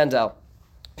Shmuel Landau,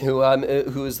 who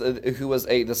was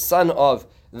the son of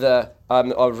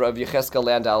Rav Yecheskel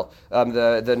Landau,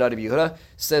 the Nod of Yehuda,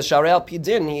 says Sharei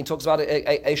Pidin. He talks about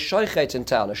a shochet in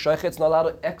town. A shochet's not allowed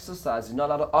to exercise. He's not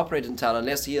allowed to operate in town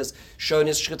unless he has shown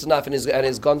his shchita knife and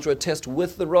has gone through a test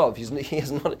with the Rav. He's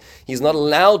not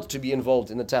allowed to be involved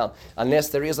in the town unless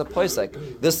there is a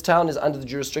posek. This town is under the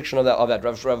jurisdiction of that.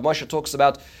 Rav Moshe talks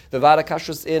about the Vada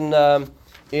Kashrus in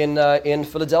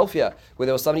Philadelphia, where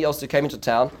there was somebody else who came into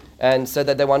town and said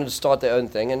that they wanted to start their own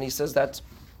thing, and he says that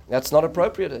that's not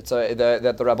appropriate. That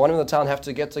the Rabbanim of the town have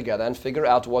to get together and figure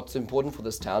out what's important for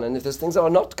this town, and if there's things that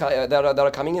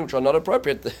are coming in which are not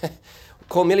appropriate,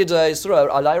 call milida isra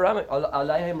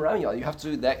alayhim ramya. You have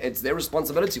to. It's their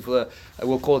responsibility for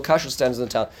we'll call it kashrus standards in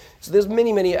the town. So there's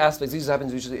many aspects. These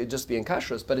happens usually just being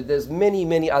kashrus, but there's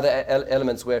many other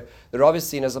elements where the Rav is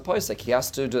seen as a posek. He has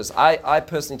to do this. I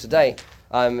personally today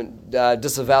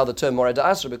disavow the term morad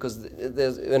asra because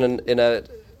there's in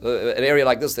an area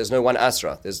like this, there's no one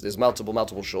asra. There's multiple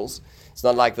shuls. It's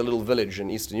not like the little village in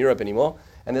Eastern Europe anymore,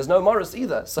 and there's no morris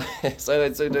either. So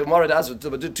the morad asra,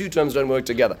 but the two terms don't work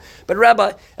together. But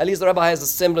Rabbi, at least the Rabbi has a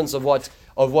semblance of what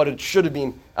it should have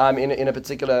been in a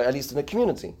particular, at least in a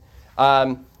community.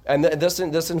 And this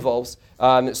involves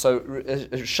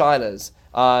shilas.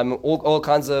 All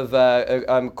kinds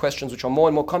of questions which are more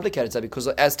and more complicated today because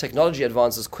as technology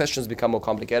advances, questions become more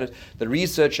complicated. The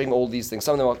researching all these things,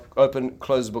 some of them are open,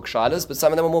 closed book shilas, but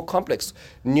some of them are more complex,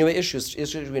 newer issues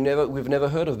we've never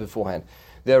heard of beforehand.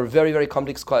 They're very, very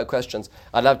complex questions.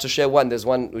 I'd love to share one. There's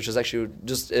one which is actually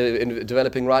just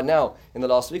developing right now in the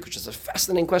last week, which is a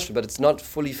fascinating question, but it's not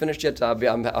fully finished yet. I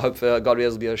hope God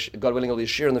willing will be a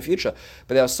share in the future.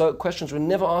 But there are questions we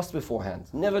never asked beforehand,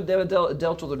 never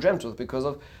dealt with or dreamt with because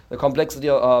of the complexity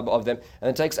of them.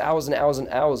 And it takes hours and hours and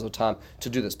hours of time to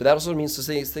do this. But that also means to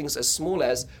say things as small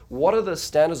as, what are the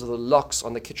standards of the locks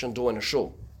on the kitchen door in a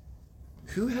shul?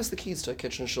 Who has the keys to a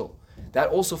kitchen shul? That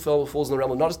also falls in the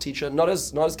realm of not as teacher, not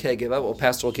as caregiver or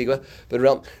pastoral caregiver, but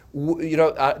realm.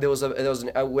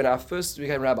 When I first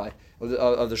became rabbi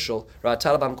of the shul, Rabbi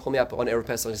Talabam called me up on Erev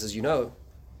Pesach and he says,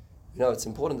 it's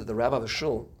important that the rabbi of a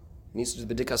shul needs to do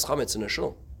the b'dikas chametz in a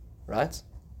shul, right?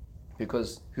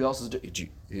 Because who else is doing? Do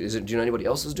you know anybody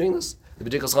else who's doing this? The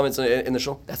b'dikas chametz in the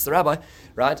shul. That's the rabbi,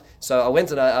 right? So I went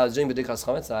and I was doing b'dikas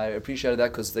chametz. I appreciated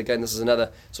that because again, this is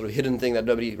another sort of hidden thing that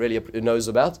nobody really knows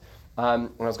about.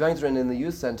 When I was going through in the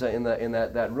youth center in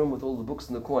that room with all the books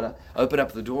in the corner, I opened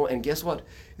up the door and guess what?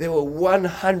 There were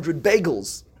 100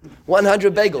 bagels.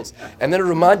 100 bagels. And then it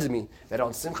reminded me that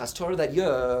on Simchas Torah that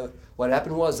year, what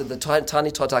happened was that the tiny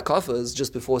Tata Kafas,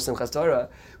 just before Simchas Torah,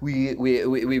 we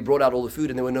brought out all the food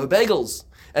and there were no bagels.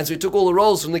 And so we took all the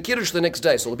rolls from the Kiddush the next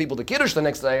day. So the people at the Kiddush the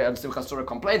next day, and Simchas Torah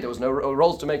complained there was no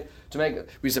rolls to make.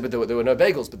 We said, but there were no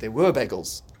bagels, but there were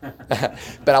bagels.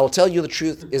 But I will tell you the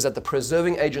truth is that the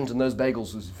preserving agent in those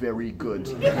bagels was very good.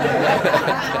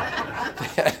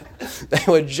 They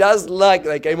were just like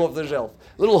they came off the shelf.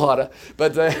 A little harder,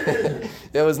 but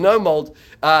there was no mold.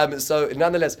 So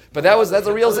nonetheless, but that's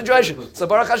a real situation. So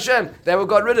Baruch Hashem, they were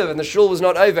got rid of, and the shul was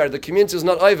not over. The community was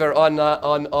not over on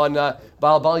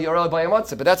Baal Yoro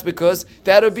Bayamatze. But that's because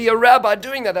there would be a rabbi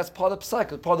doing that. That's part of the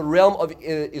psak, part of the realm of,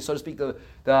 so to speak, the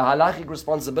halachic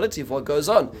responsibility for what goes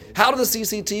on. How do the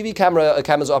CCTV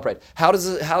cameras operate? How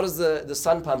does the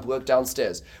sun pump work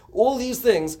downstairs? All these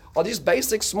things are these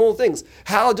basic small things.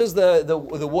 How does the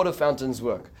water fountains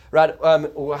work? Right?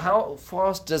 Or how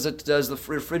fast does the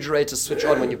refrigerator switch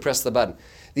on when you press the button?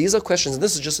 These are questions, and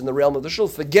this is just in the realm of the shul.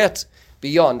 Forget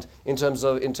beyond in terms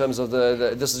of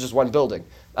the this is just one building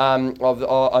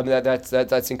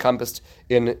that's encompassed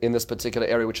in this particular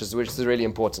area, which is really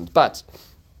important. But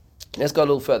let's go a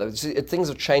little further. See, things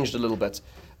have changed a little bit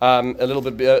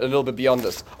beyond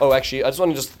this. Oh, actually, I just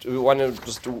want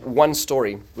to one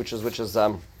story, which is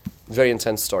a very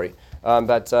intense story.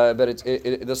 But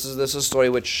this is a story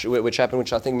which happened,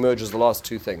 which I think merges the last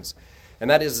two things, and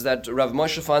that is that Rav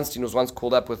Moshe Feinstein was once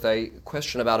called up with a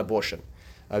question about abortion,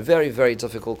 a very, very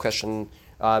difficult question.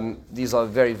 These are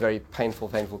very, very painful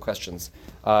questions,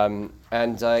 and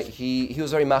he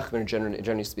was very machmir,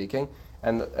 generally speaking.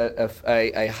 And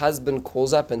a husband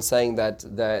calls up and saying that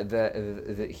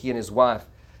he and his wife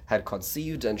had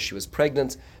conceived and she was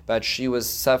pregnant, but she was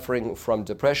suffering from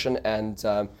depression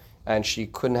and she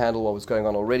couldn't handle what was going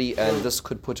on already, and this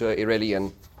could put her really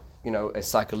in, a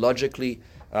psychologically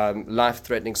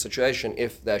life-threatening situation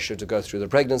if they should to go through the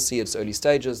pregnancy, its early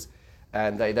stages,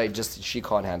 and she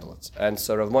can't handle it. And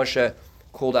so Rav Moshe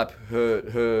called up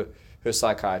her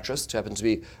psychiatrist, who happened to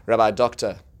be Rabbi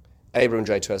Dr. Abram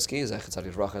J. Tversky, Zechet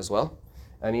Tzaddik Livracha as well.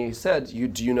 And he said,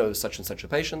 do you know such and such a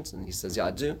patient? And he says, yeah,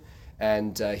 I do.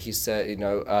 And he said,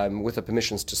 with the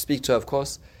permissions to speak to her, of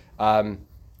course, to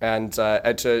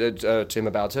him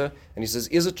about her. And he says,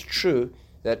 is it true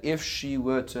that if she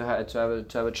were to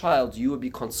have a child, you would be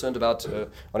concerned about her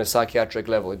on a psychiatric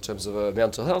level in terms of her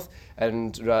mental health?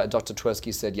 And Dr.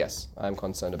 Tversky said, yes, I'm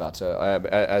concerned about her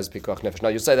as Pikuach Nefesh. Now,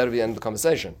 you say that would be the end of the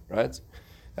conversation, right?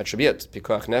 That should be it,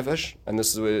 Pikuach Nefesh. And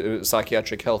this is where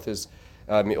psychiatric health is,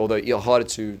 although harder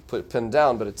to pin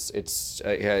down, but it's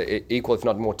equal, if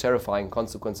not more terrifying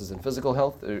consequences in physical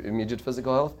health, immediate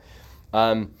physical health.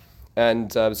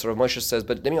 Sort of Moshe says,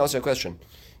 but let me ask you a question.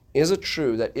 Is it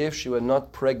true that if she were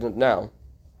not pregnant now,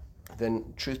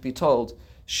 then truth be told,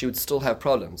 she would still have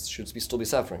problems, she would still be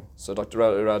suffering? So Dr.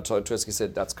 Tversky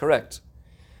said, that's correct.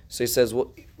 So he says,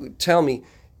 well, tell me,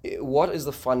 what is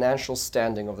the financial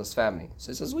standing of this family?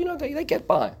 So he says, we know they get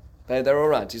by. They're all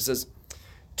right. He says,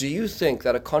 do you think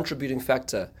that a contributing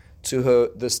factor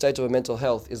to the state of her mental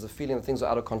health is the feeling that things are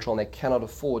out of control and they cannot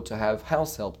afford to have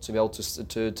house help to be able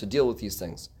to deal with these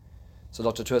things? So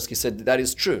Dr. Tversky said, that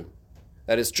is true.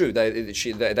 That is true.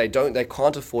 They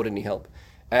can't afford any help,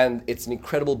 and it's an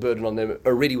incredible burden on them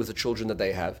already with the children that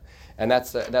they have, and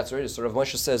that's already. So Rav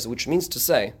Moshe says, which means to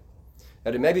say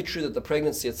that it may be true that the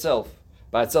pregnancy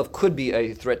by itself could be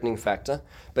a threatening factor,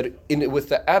 but with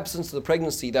the absence of the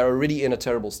pregnancy, they're already in a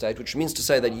terrible state. Which means to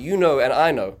say that and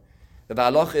I know that the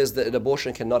halacha is that an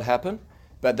abortion cannot happen,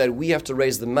 but that we have to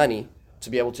raise the money to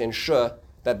be able to ensure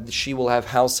that she will have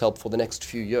house help for the next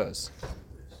few years.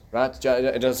 Right? Do you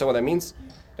understand what that means?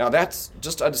 Now that's,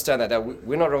 just to understand that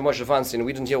we're not Rav Moshe Feinstein,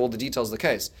 we didn't hear all the details of the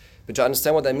case. But to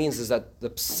understand what that means is that the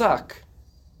psak,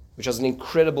 which has an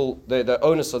incredible, the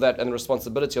onus of that and the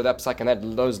responsibility of that psak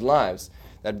and those lives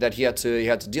that he had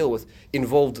to deal with,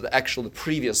 involved the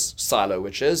previous silo,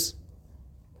 which is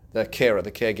the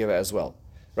caregiver as well.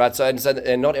 Right? So I understand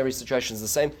that not every situation is the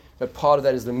same, but part of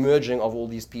that is the merging of all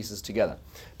these pieces together.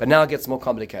 But now it gets more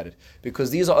complicated,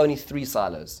 because these are only 3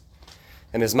 silos.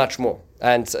 And there's much more.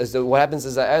 And so what happens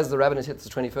is that as the rabbinate hits the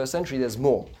 21st century, there's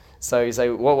more. So you say,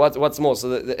 well, what's more?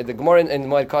 So the Gemara in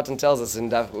Moed Katan tells us in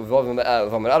Daf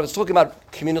Vav, it's talking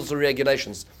about communal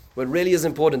regulations. What really is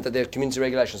important that there are community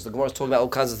regulations. The Gemara is talking about all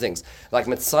kinds of things. Like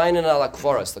Metzayin ala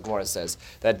Kvoros, the Gemara says,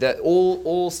 that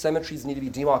all cemeteries need to be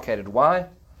demarcated. Why?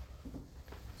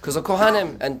 Because of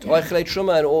Kohanim and Oichlei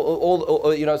Truma and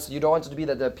all, so you don't want it to be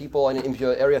that there are people in an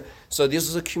impure area. So this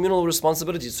is a communal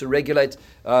responsibility to regulate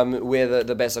where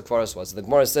the Beis HaKvaros was. The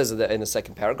Gemara says that in the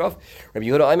second paragraph, Rabbi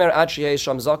Yehuda Omer, Ad Sheyeh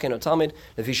Sham Zaken or Talmid,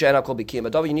 Lefi She'ena Kol Bikiyim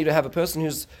Adav, you need to have a person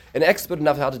who's an expert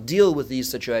enough how to deal with these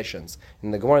situations.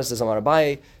 And the Gemara says, Amar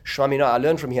Rabbi, Shmamina, I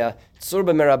learned from here, Tzur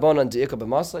b'merabanan de'ikah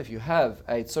b'masa, if you have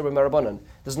a Tzur b'merabanan,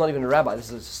 this is not even a rabbi, this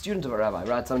is a student of a rabbi,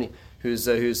 right? Somebody who's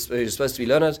supposed to be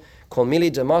learned, Kol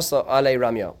mili demasa ale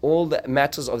ramya. All the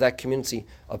matters of that community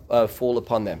fall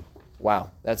upon them. Wow,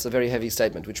 that's a very heavy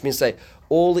statement, which means to say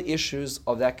all the issues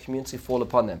of that community fall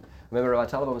upon them. Remember,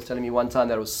 Rabbi Talabah was telling me one time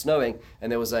that it was snowing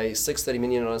and there was a 6:30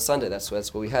 minyan on a Sunday. That's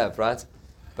what we have, right?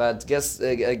 But guess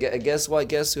what?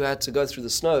 Guess who had to go through the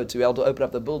snow to be able to open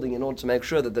up the building in order to make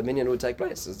sure that the minyan would take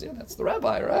place? That's the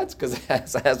rabbi, right? Because it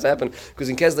has to happen. Because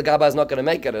in case the gabbai is not going to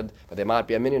make it, but there might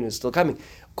be a minyan who's still coming.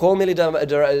 Kol mili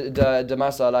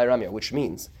demasa alai ramya, which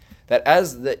means that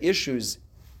as the issues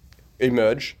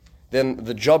emerge, then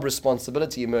the job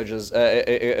responsibility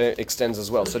extends as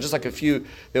well. So just like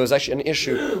there was actually an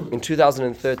issue in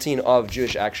 2013 of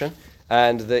Jewish Action,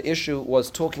 and the issue was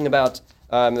talking about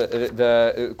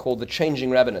called the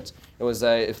Changing Rabbinate. It was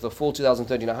if the fall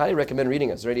 2013. I highly recommend reading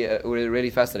it. It's really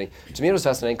fascinating. To me, it was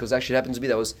fascinating because actually it happened to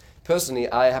be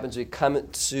I happened to come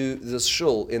to this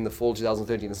shul in the fall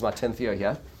 2013. This is my 10th year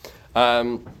here.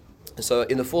 So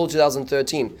in the fall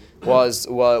 2013 was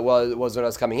when I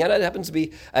was coming here. And it happened to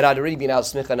be, and I'd already been out of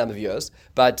Smicha a number of years,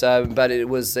 but it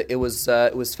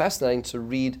was fascinating to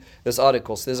read this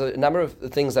article. So there's a number of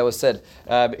things that were said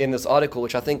in this article,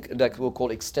 which I think that we'll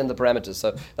call extend the parameters.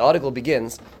 So the article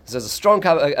begins. There's a strong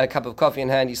cup of coffee in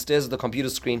hand. He stares at the computer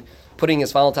screen, putting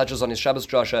his final touches on his Shabbos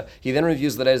drasha. He then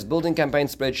reviews the latest building campaign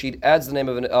spreadsheet, adds the name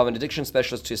of an addiction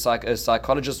specialist to a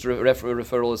psychologist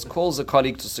referral, calls a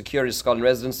colleague to secure his Scotland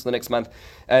residence for the next next month,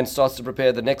 and starts to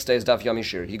prepare the next day's Daf Yomi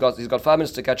Shir. He's got 5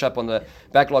 minutes to catch up on the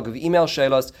backlog of email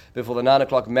shaylos before the 9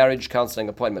 o'clock marriage counseling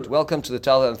appointment. Welcome to the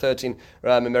 2013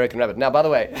 American Rabbit. Now, by the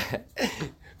way,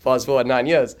 fast forward 9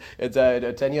 years, it's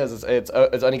 10 years. It's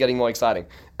only getting more exciting.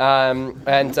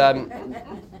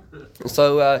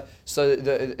 So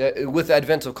with the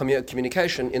advent of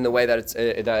communication in the way that it's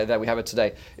that we have it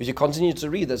today, if you continue to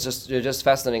read, it's just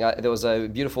fascinating. There was a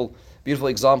beautiful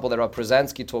example that Rabbi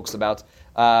Przansky talks about.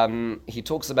 He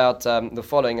talks about the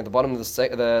following at the bottom of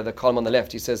the column on the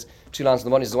left. He says 2 lines in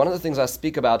the bottom. He says, one of the things I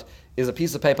speak about is a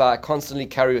piece of paper I constantly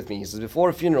carry with me. He says, before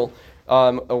a funeral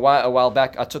a while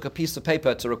back, I took a piece of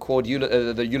paper to record the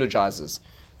eulogizers.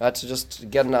 To just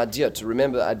get an idea, to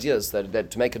remember ideas,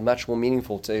 that to make it much more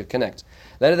meaningful to connect.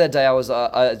 Later that day, I was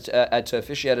to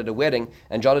officiate at a wedding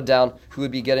and jotted down who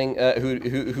would be getting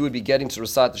to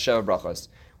recite the Sheva Brachos.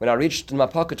 When I reached in my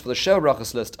pocket for the Sheva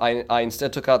Brachos list, I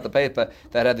instead took out the paper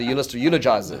that had the list of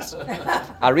eulogizers.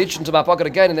 I reached into my pocket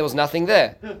again, and there was nothing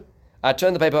there. I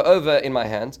turned the paper over in my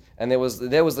hand, and there was the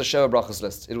Sheva Brachos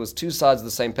list. It was 2 sides of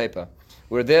the same paper.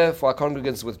 We're there for our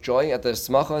congregants with joy at their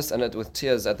smachos and with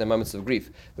tears at their moments of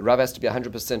grief. The Rabbi has to be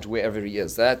 100% wherever he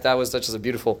is. That was such a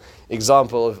beautiful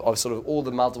example of sort of all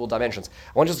the multiple dimensions.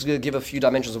 I want just to give a few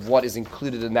dimensions of what is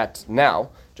included in that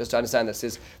now, just to understand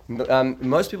this.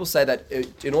 Most people say that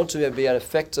in order to be an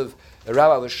effective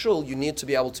rabbi of a shul, you need to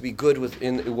be able to be good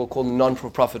within what we'll call the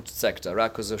non-for-profit sector,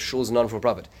 right? Because a shul is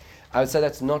non-for-profit. I would say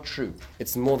that's not true.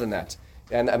 It's more than that.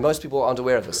 And most people aren't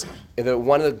aware of this.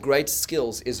 One of the great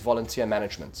skills is volunteer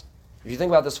management. If you think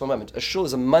about this for a moment, a shul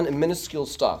is a minuscule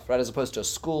staff, right, as opposed to a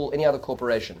school, any other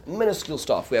corporation. Minuscule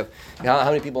staff. We have how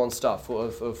many people on staff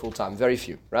for full-time? Very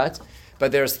few, right?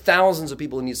 But there's thousands of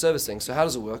people who need servicing. So how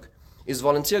does it work? Is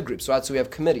volunteer groups, right? So we have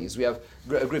committees, we have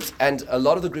groups, and a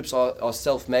lot of the groups are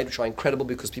self-made, which are incredible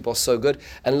because people are so good,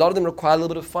 and a lot of them require a little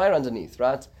bit of fire underneath,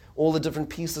 right? All the different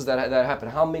pieces that happen.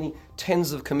 How many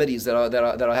tens of committees that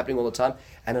are happening all the time,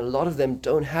 and a lot of them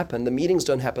don't happen. The meetings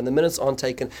don't happen. The minutes aren't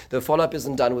taken. The follow-up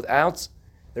isn't done without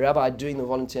the rabbi doing the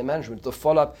volunteer management, the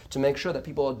follow-up to make sure that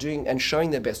people are doing and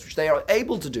showing their best, which they are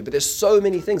able to do. But there's so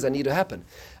many things that need to happen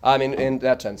in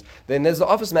that sense. Then there's the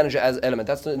office manager as element.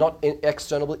 That's not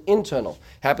external, but internal.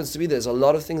 Happens to be there's a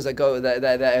lot of things that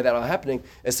are happening.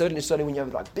 And certainly when you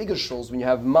have like bigger shuls, when you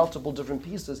have multiple different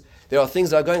pieces, there are things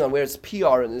that are going on where it's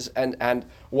PR and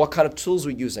what kind of tools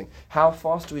we're using. How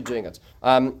fast are we doing it?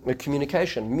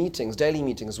 Communication, meetings, daily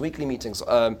meetings, weekly meetings.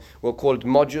 We'll call it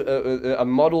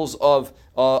models of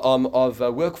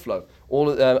workflow.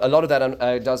 A lot of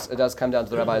that does come down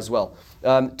to the rabbi as well.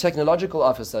 Technological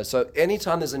officer. So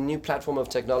anytime there's a new platform of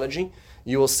technology,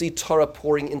 you will see Torah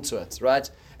pouring into it, right?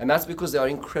 And that's because there are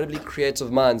incredibly creative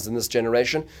minds in this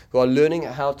generation who are learning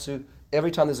how to. Every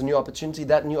time there's a new opportunity,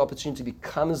 that new opportunity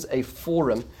becomes a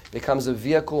forum, becomes a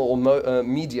vehicle or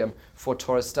medium for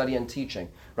Torah study and teaching,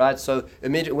 right? So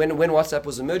when WhatsApp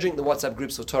was emerging, the WhatsApp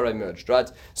groups of Torah emerged,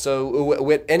 right? So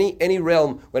when any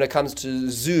realm, when it comes to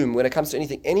Zoom, when it comes to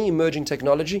anything, any emerging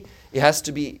technology, it has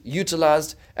to be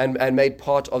utilized and made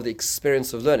part of the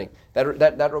experience of learning.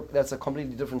 That's a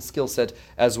completely different skill set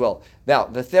as well. Now,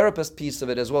 the therapist piece of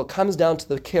it as well comes down to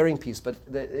the caring piece, but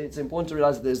it's important to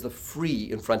realize that there's the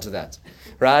free in front of that,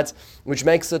 right? Which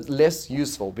makes it less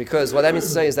useful, because what that means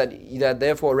to say is that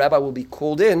therefore a rabbi will be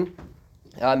called in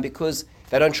because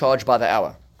they don't charge by the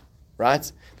hour,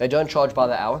 right? They don't charge by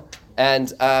the hour, and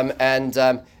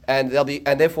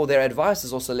therefore their advice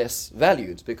is also less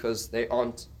valued because they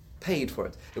aren't paid for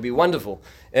it. It would be wonderful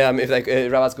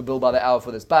if rabbis could bill by the hour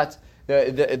for this, but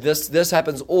this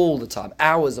happens all the time,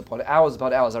 hours upon hours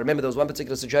upon hours. I remember there was one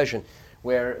particular situation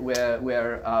where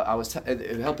I was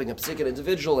helping a particular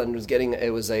individual, and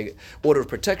it was a order of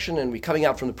protection, and we're coming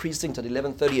out from the precinct at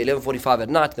 11:30, 11:45 at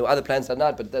night. There were other plans at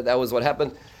night, but that was what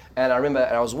happened. And I remember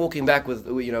I was walking back with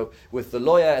the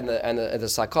lawyer and the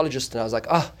psychologist, and I was like,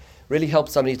 really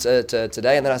helped somebody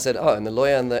today. And then I said, and the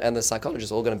lawyer and the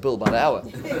psychologist are all going to bill by the hour.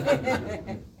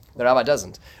 The rabbi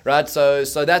doesn't, right? So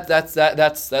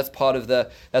that's part of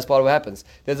what happens.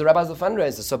 There's the rabbis, the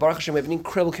fundraisers. So Baruch Hashem, we have an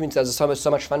incredible community. There's so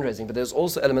much fundraising, but there's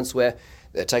also elements where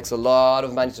it takes a lot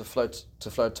of money to float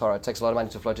Torah. It takes a lot of money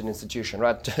to float an institution,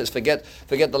 right? Just forget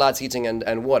the lights, heating,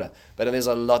 and water. But there's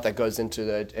a lot that goes into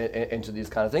these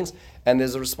kind of things, and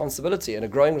there's a responsibility and a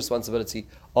growing responsibility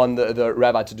on the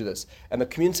rabbi to do this. And the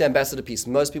community ambassador piece,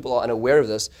 most people are unaware of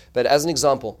this. But as an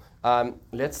example,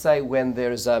 let's say when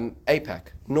there's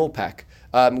APAC, NORPAC,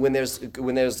 when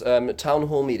there's town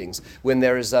hall meetings, when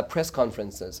there is press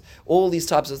conferences, all these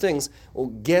types of things. Well,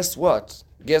 guess what?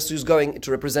 Guess who's going to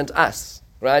represent us,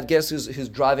 right? Guess who's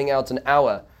driving out an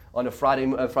hour on a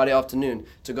Friday afternoon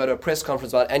to go to a press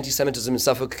conference about anti-Semitism in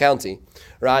Suffolk County,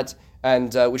 right?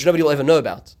 And which nobody will ever know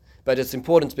about. But it's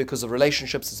important because of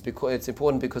relationships. It's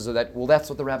important because of that. Well, that's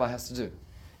what the rabbi has to do.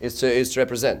 Is to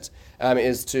represent,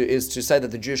 is to say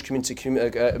that the Jewish community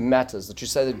matters, that you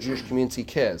say that the Jewish community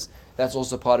cares. That's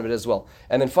also part of it as well.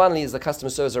 And then finally is the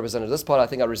customer service representative. This part I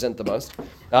think I resent the most.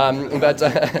 But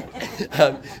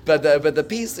the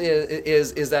piece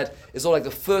is that it's all like the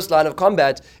first line of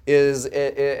combat is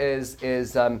if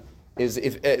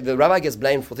the rabbi gets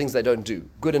blamed for things they don't do,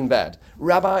 good and bad.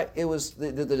 Rabbi, it was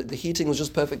the heating was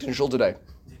just perfect in shul today.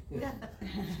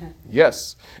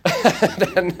 Yes.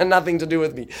 Had nothing to do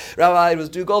with me. Rabbi, it was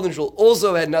too cold in shul,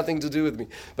 also had nothing to do with me.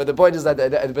 But the point is that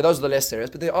but those are the less serious.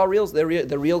 But there are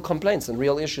real complaints and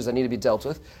real issues that need to be dealt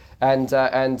with, and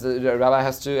the rabbi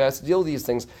has to deal with these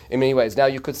things in many ways. Now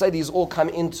you could say these all come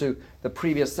into the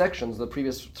previous sections, the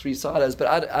previous three silos,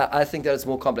 but I think that it's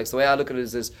more complex. The way I look at it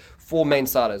is there's four main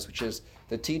silos, which is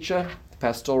the teacher, the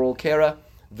pastoral carer,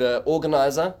 the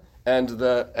organizer, and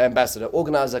the ambassador.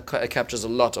 Organizer captures a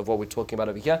lot of what we're talking about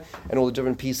over here, and all the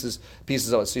different pieces of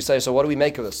it. So you say, so what do we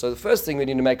make of this? So the first thing we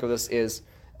need to make of this is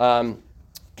that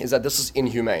this is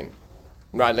inhumane.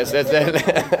 Right, let's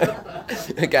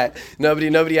okay.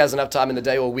 Nobody has enough time in the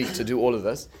day or week to do all of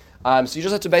this. So you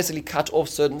just have to basically cut off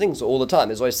certain things all the time.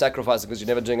 There's always sacrificing because you're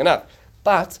never doing enough.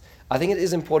 But I think it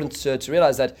is important to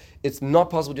realize that it's not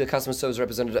possible to be a customer service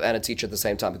representative and a teacher at the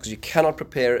same time, because you cannot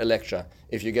prepare a lecture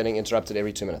if you're getting interrupted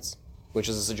every 2 minutes, which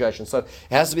is a situation. So it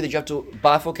has to be that you have to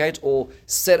bifurcate or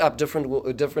set up different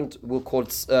we'll call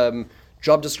it,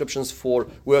 job descriptions for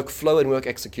workflow and work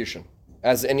execution.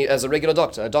 As a regular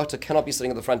doctor, a doctor cannot be sitting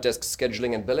at the front desk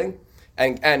scheduling and billing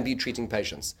and be treating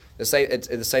patients. The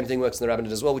same thing works in the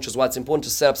rabbinate as well, which is why it's important to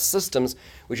set up systems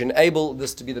which enable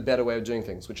this to be the better way of doing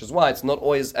things, which is why it's not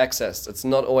always access. It's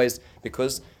not always,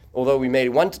 because although we may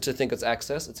want to think it's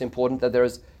access, it's important that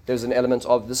there's an element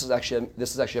of this is actually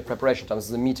a preparation time. This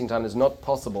is a meeting time. It's not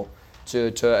possible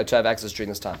to have access during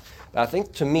this time. But I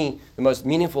think to me the most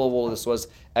meaningful of all of this was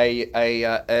a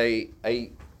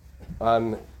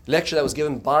lecture that was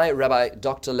given by Rabbi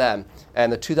Dr. Lamb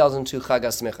and the 2002 Chag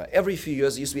HaSmicha. Every few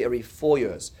years, it used to be every 4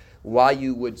 years, why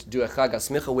you would do a Chag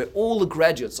HaSmicha where all the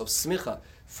graduates of Smicha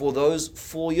for those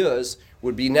 4 years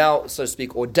would be now, so to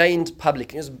speak, ordained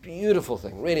public. It was a beautiful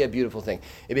thing, really a beautiful thing.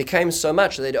 It became so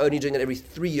much that they're only doing it every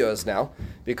 3 years now,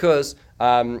 because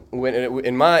when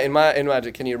in my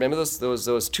can you remember this? There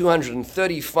was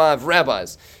 235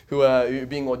 rabbis who were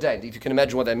being ordained. If you can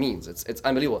imagine what that means, it's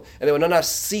unbelievable. And there were not enough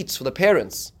seats for the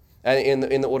parents. And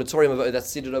in the auditorium that's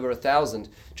seated over 1,000,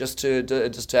 just to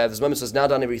have this moment. So it's now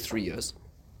done every 3 years.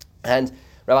 And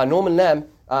Rabbi Norman Lamb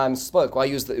spoke. Why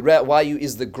is the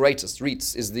greatest?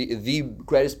 Reitz is the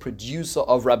greatest producer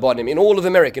of rabbanim in all of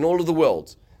America, in all of the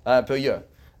world per year.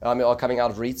 Are coming out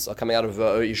of Reitz, are coming out of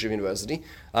Yeshiva University.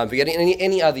 Forgetting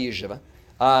any other yeshiva.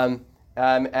 At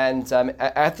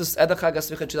the Chag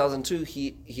HaSmicha 2002,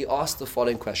 he asked the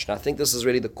following question. I think this is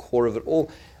really the core of it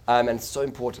all, and it's so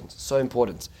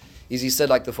important. He said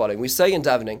like the following. We say in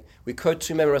davening, we quote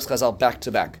two memories Chazal back to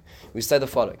back. We say the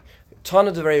following.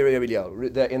 Tana Devrei Rabbi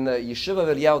Eliyahu. In the Yeshiva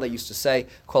of Eliyahu, they used to say,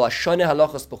 "Kol hashoneh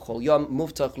halachos b'chol yom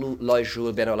muftach lu lo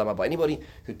yishur ben olam haba." Anybody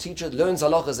who learns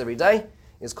halachas every day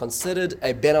is considered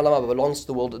a ben olam haba, belongs to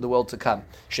the world to come.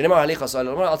 Shenemar halichos al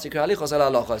tikra halichos al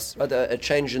halachos. A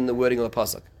change in the wording of the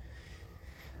pasuk.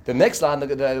 The next line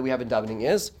that we have in davening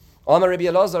is, Amar Rabbi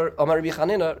Elazar, Amar Rabbi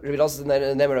Chanina. Rabbi Elazar is the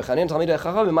name of Rabbi Chanina. Talmidei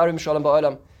Chacham v'marim shalom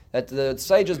ba'olam. That the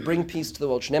sages bring peace to the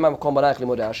world. Shneimah makom banayich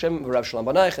limodei Hashem v'rav shalom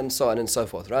banayich, and so on and so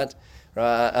forth. Right?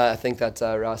 I think that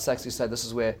Rav Saxby said this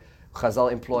is where Chazal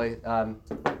employ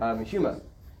humor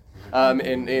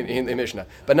in Mishnah.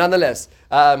 But nonetheless,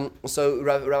 so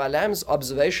Rabbi Lamb's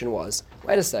observation was: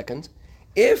 wait a second.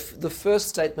 If the first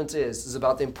statement is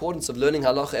about the importance of learning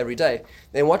halacha every day,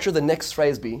 then what should the next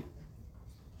phrase be?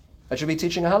 That should be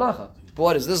teaching a halacha. But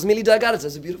what is this? Is Mili Dagaris.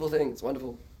 It's a beautiful thing. It's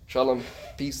wonderful. Shalom,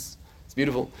 peace. It's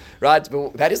beautiful, right?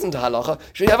 But that isn't a halacha.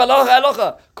 Should you have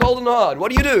halacha, cold and hard? What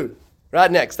do you do?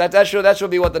 Right, next. That should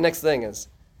be what the next thing is.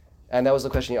 And that was the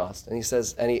question he asked. And he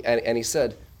says, and he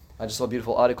said, I just saw a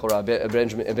beautiful article.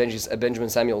 Benjamin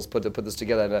Samuels put this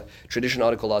together in a tradition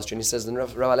article last year. And he says, and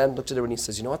Rabbi Lamb looked at it and he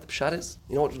says, you know what the pshat is?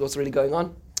 You know what's really going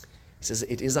on? He says,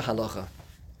 it is a halacha.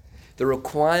 The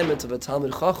requirement of a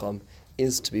Talmud Chacham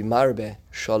is to be marbe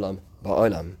shalom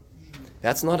ba'olam.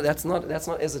 That's not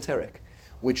esoteric.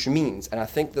 Which means, and I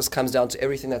think this comes down to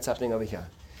everything that's happening over here,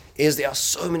 is there are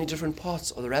so many different parts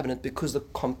of the rabbinate because the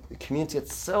community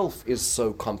itself is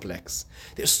so complex.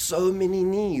 There's so many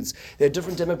needs. There are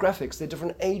different demographics. There are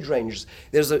different age ranges.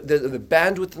 The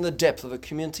bandwidth and the depth of a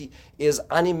community is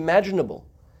unimaginable.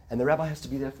 And the rabbi has to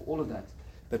be there for all of that.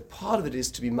 But part of it is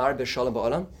to be Marbe Shalom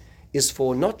Ba'olam, is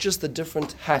for not just the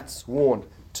different hats worn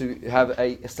to have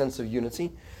a sense of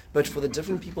unity, but for the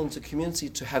different people in the community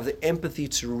to have the empathy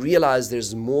to realize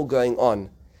there's more going on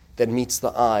than meets the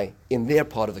eye in their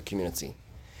part of the community.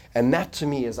 And that to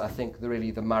me is, I think,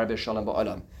 really the Marbe Shalom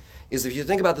Ba'olam. Is if you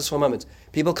think about this for a moment,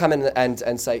 people come in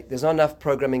and say, there's not enough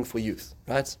programming for youth,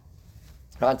 right?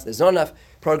 There's not enough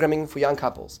programming for young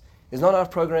couples. There's not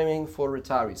enough programming for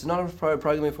retirees. There's not enough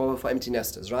programming for empty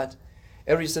nesters, right?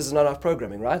 Everybody says there's not enough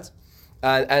programming, right?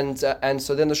 And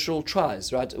so then the shul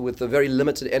tries, right, with the very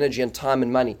limited energy and time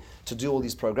and money to do all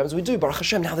these programs. We do, Baruch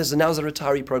Hashem, now there's a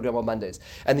retiree program on Mondays.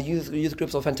 And the youth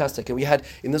groups are fantastic. And we had,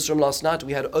 in this room last night,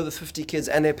 we had over 50 kids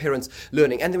and their parents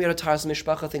learning. And then we had a Taras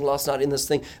Mishpacha thing last night in this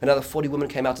thing. Another 40 women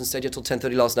came out and stayed here till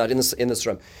 10:30 last night in this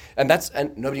room. And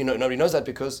nobody knows that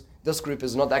because this group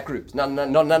is not that group.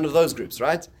 None of those groups,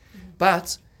 right?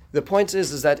 But the point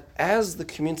is that as the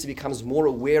community becomes more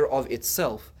aware of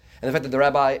itself, and the fact that the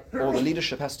rabbi or the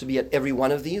leadership has to be at every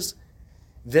one of these,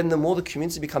 then the more the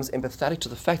community becomes empathetic to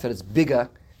the fact that it's bigger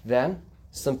than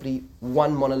simply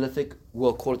one monolithic,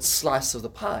 we'll call it slice of the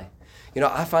pie. You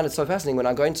know, I find it so fascinating when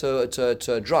I'm going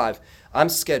to a drive, I'm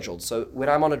scheduled. So when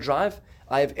I'm on a drive,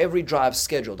 I have every drive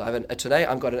scheduled. Today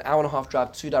I've got an hour and a half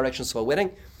drive, 2 directions for a wedding.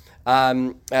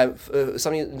 Somebody,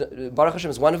 Baruch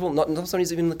Hashem is wonderful, not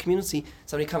somebody's even in the community,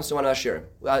 somebody comes to one of our shirim.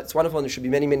 It's wonderful and there should be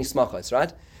many, many smachos,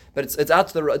 right? But it's out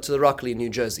to the Rockley in New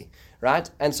Jersey, right?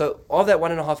 And so of that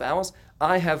 1.5 hours,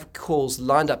 I have calls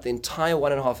lined up the entire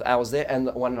 1.5 hours there and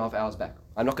 1.5 hours back.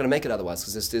 I'm not going to make it otherwise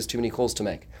because there's too many calls to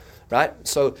make, right?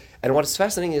 So, and what's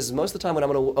fascinating is most of the time when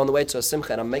I'm on the way to a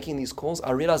simcha and I'm making these calls,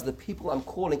 I realize the people I'm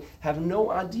calling have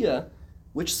no idea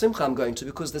which simcha I'm going to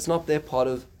because that's not their part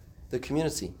of the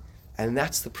community. And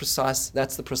that's the precise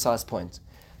point.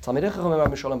 Talmidei Chacham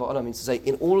Rabbi Shalom Ba'olam means to say,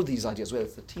 in all of these ideas, whether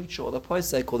it's the teacher or the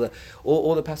posek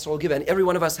or the pastoral giver, and every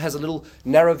one of us has a little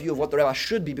narrow view of what the rabbi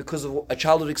should be because of a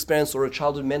childhood experience or a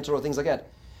childhood mentor or things like that.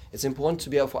 It's important to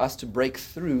be able for us to break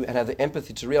through and have the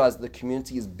empathy to realize that the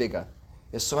community is bigger.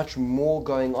 There's so much more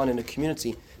going on in a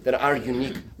community than our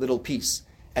unique little piece.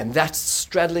 And that's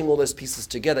straddling all those pieces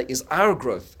together is our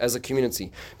growth as a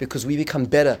community because we become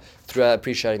better through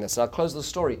appreciating this. And I'll close the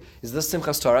story. Is this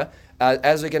Simchas Torah?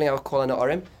 As we're getting our call on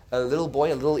Orim, a little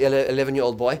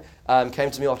 11-year-old boy,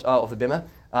 came to me off the bimah,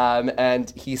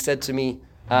 and he said to me,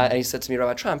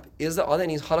 Rabbi Trump, are there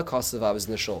any Holocaust survivors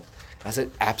in the shul? I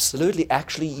said, absolutely.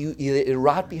 Actually, you're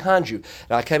right behind you.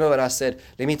 And I came over and I said,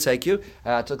 let me take you.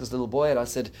 I took this little boy and I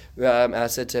said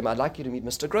to him, I'd like you to meet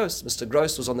Mr. Gross. Mr.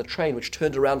 Gross was on the train which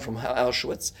turned around from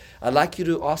Auschwitz. I'd like you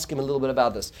to ask him a little bit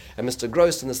about this. And Mr.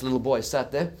 Gross and this little boy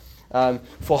sat there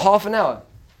for half an hour.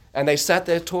 And they sat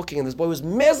there talking, and this boy was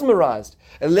mesmerized.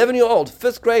 11-year-old,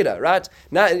 5th grader, right?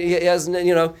 Now he has,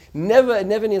 never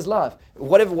in his life,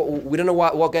 we don't know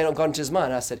what got into his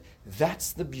mind. I said,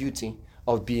 that's the beauty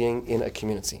of being in a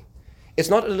community. It's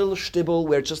not a little shtibble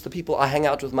where it's just the people I hang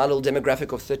out with, my little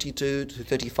demographic of 32 to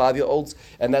 35-year-olds,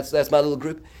 and that's my little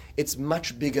group. It's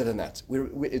much bigger than that.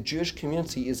 A Jewish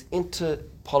community is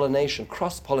interpollination,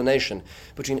 cross-pollination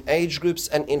between age groups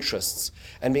and interests,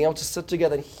 and being able to sit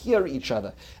together and hear each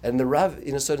other. And the Rav,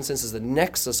 in a certain sense, is the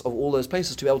nexus of all those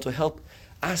places to be able to help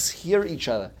us hear each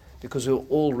other because we're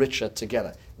all richer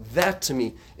together. That, to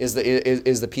me, is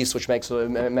the piece which makes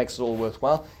it all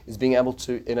worthwhile, is being able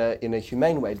to, in a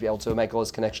humane way, to be able to make all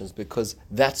those connections, because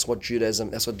that's what Judaism,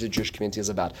 that's what the Jewish community is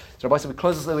about. So, Rabbi, we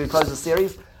close the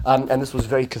series, and this was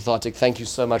very cathartic. Thank you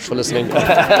so much for listening. And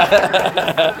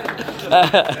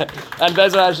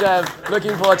Be'ezrat Hashem,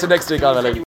 looking forward to next week.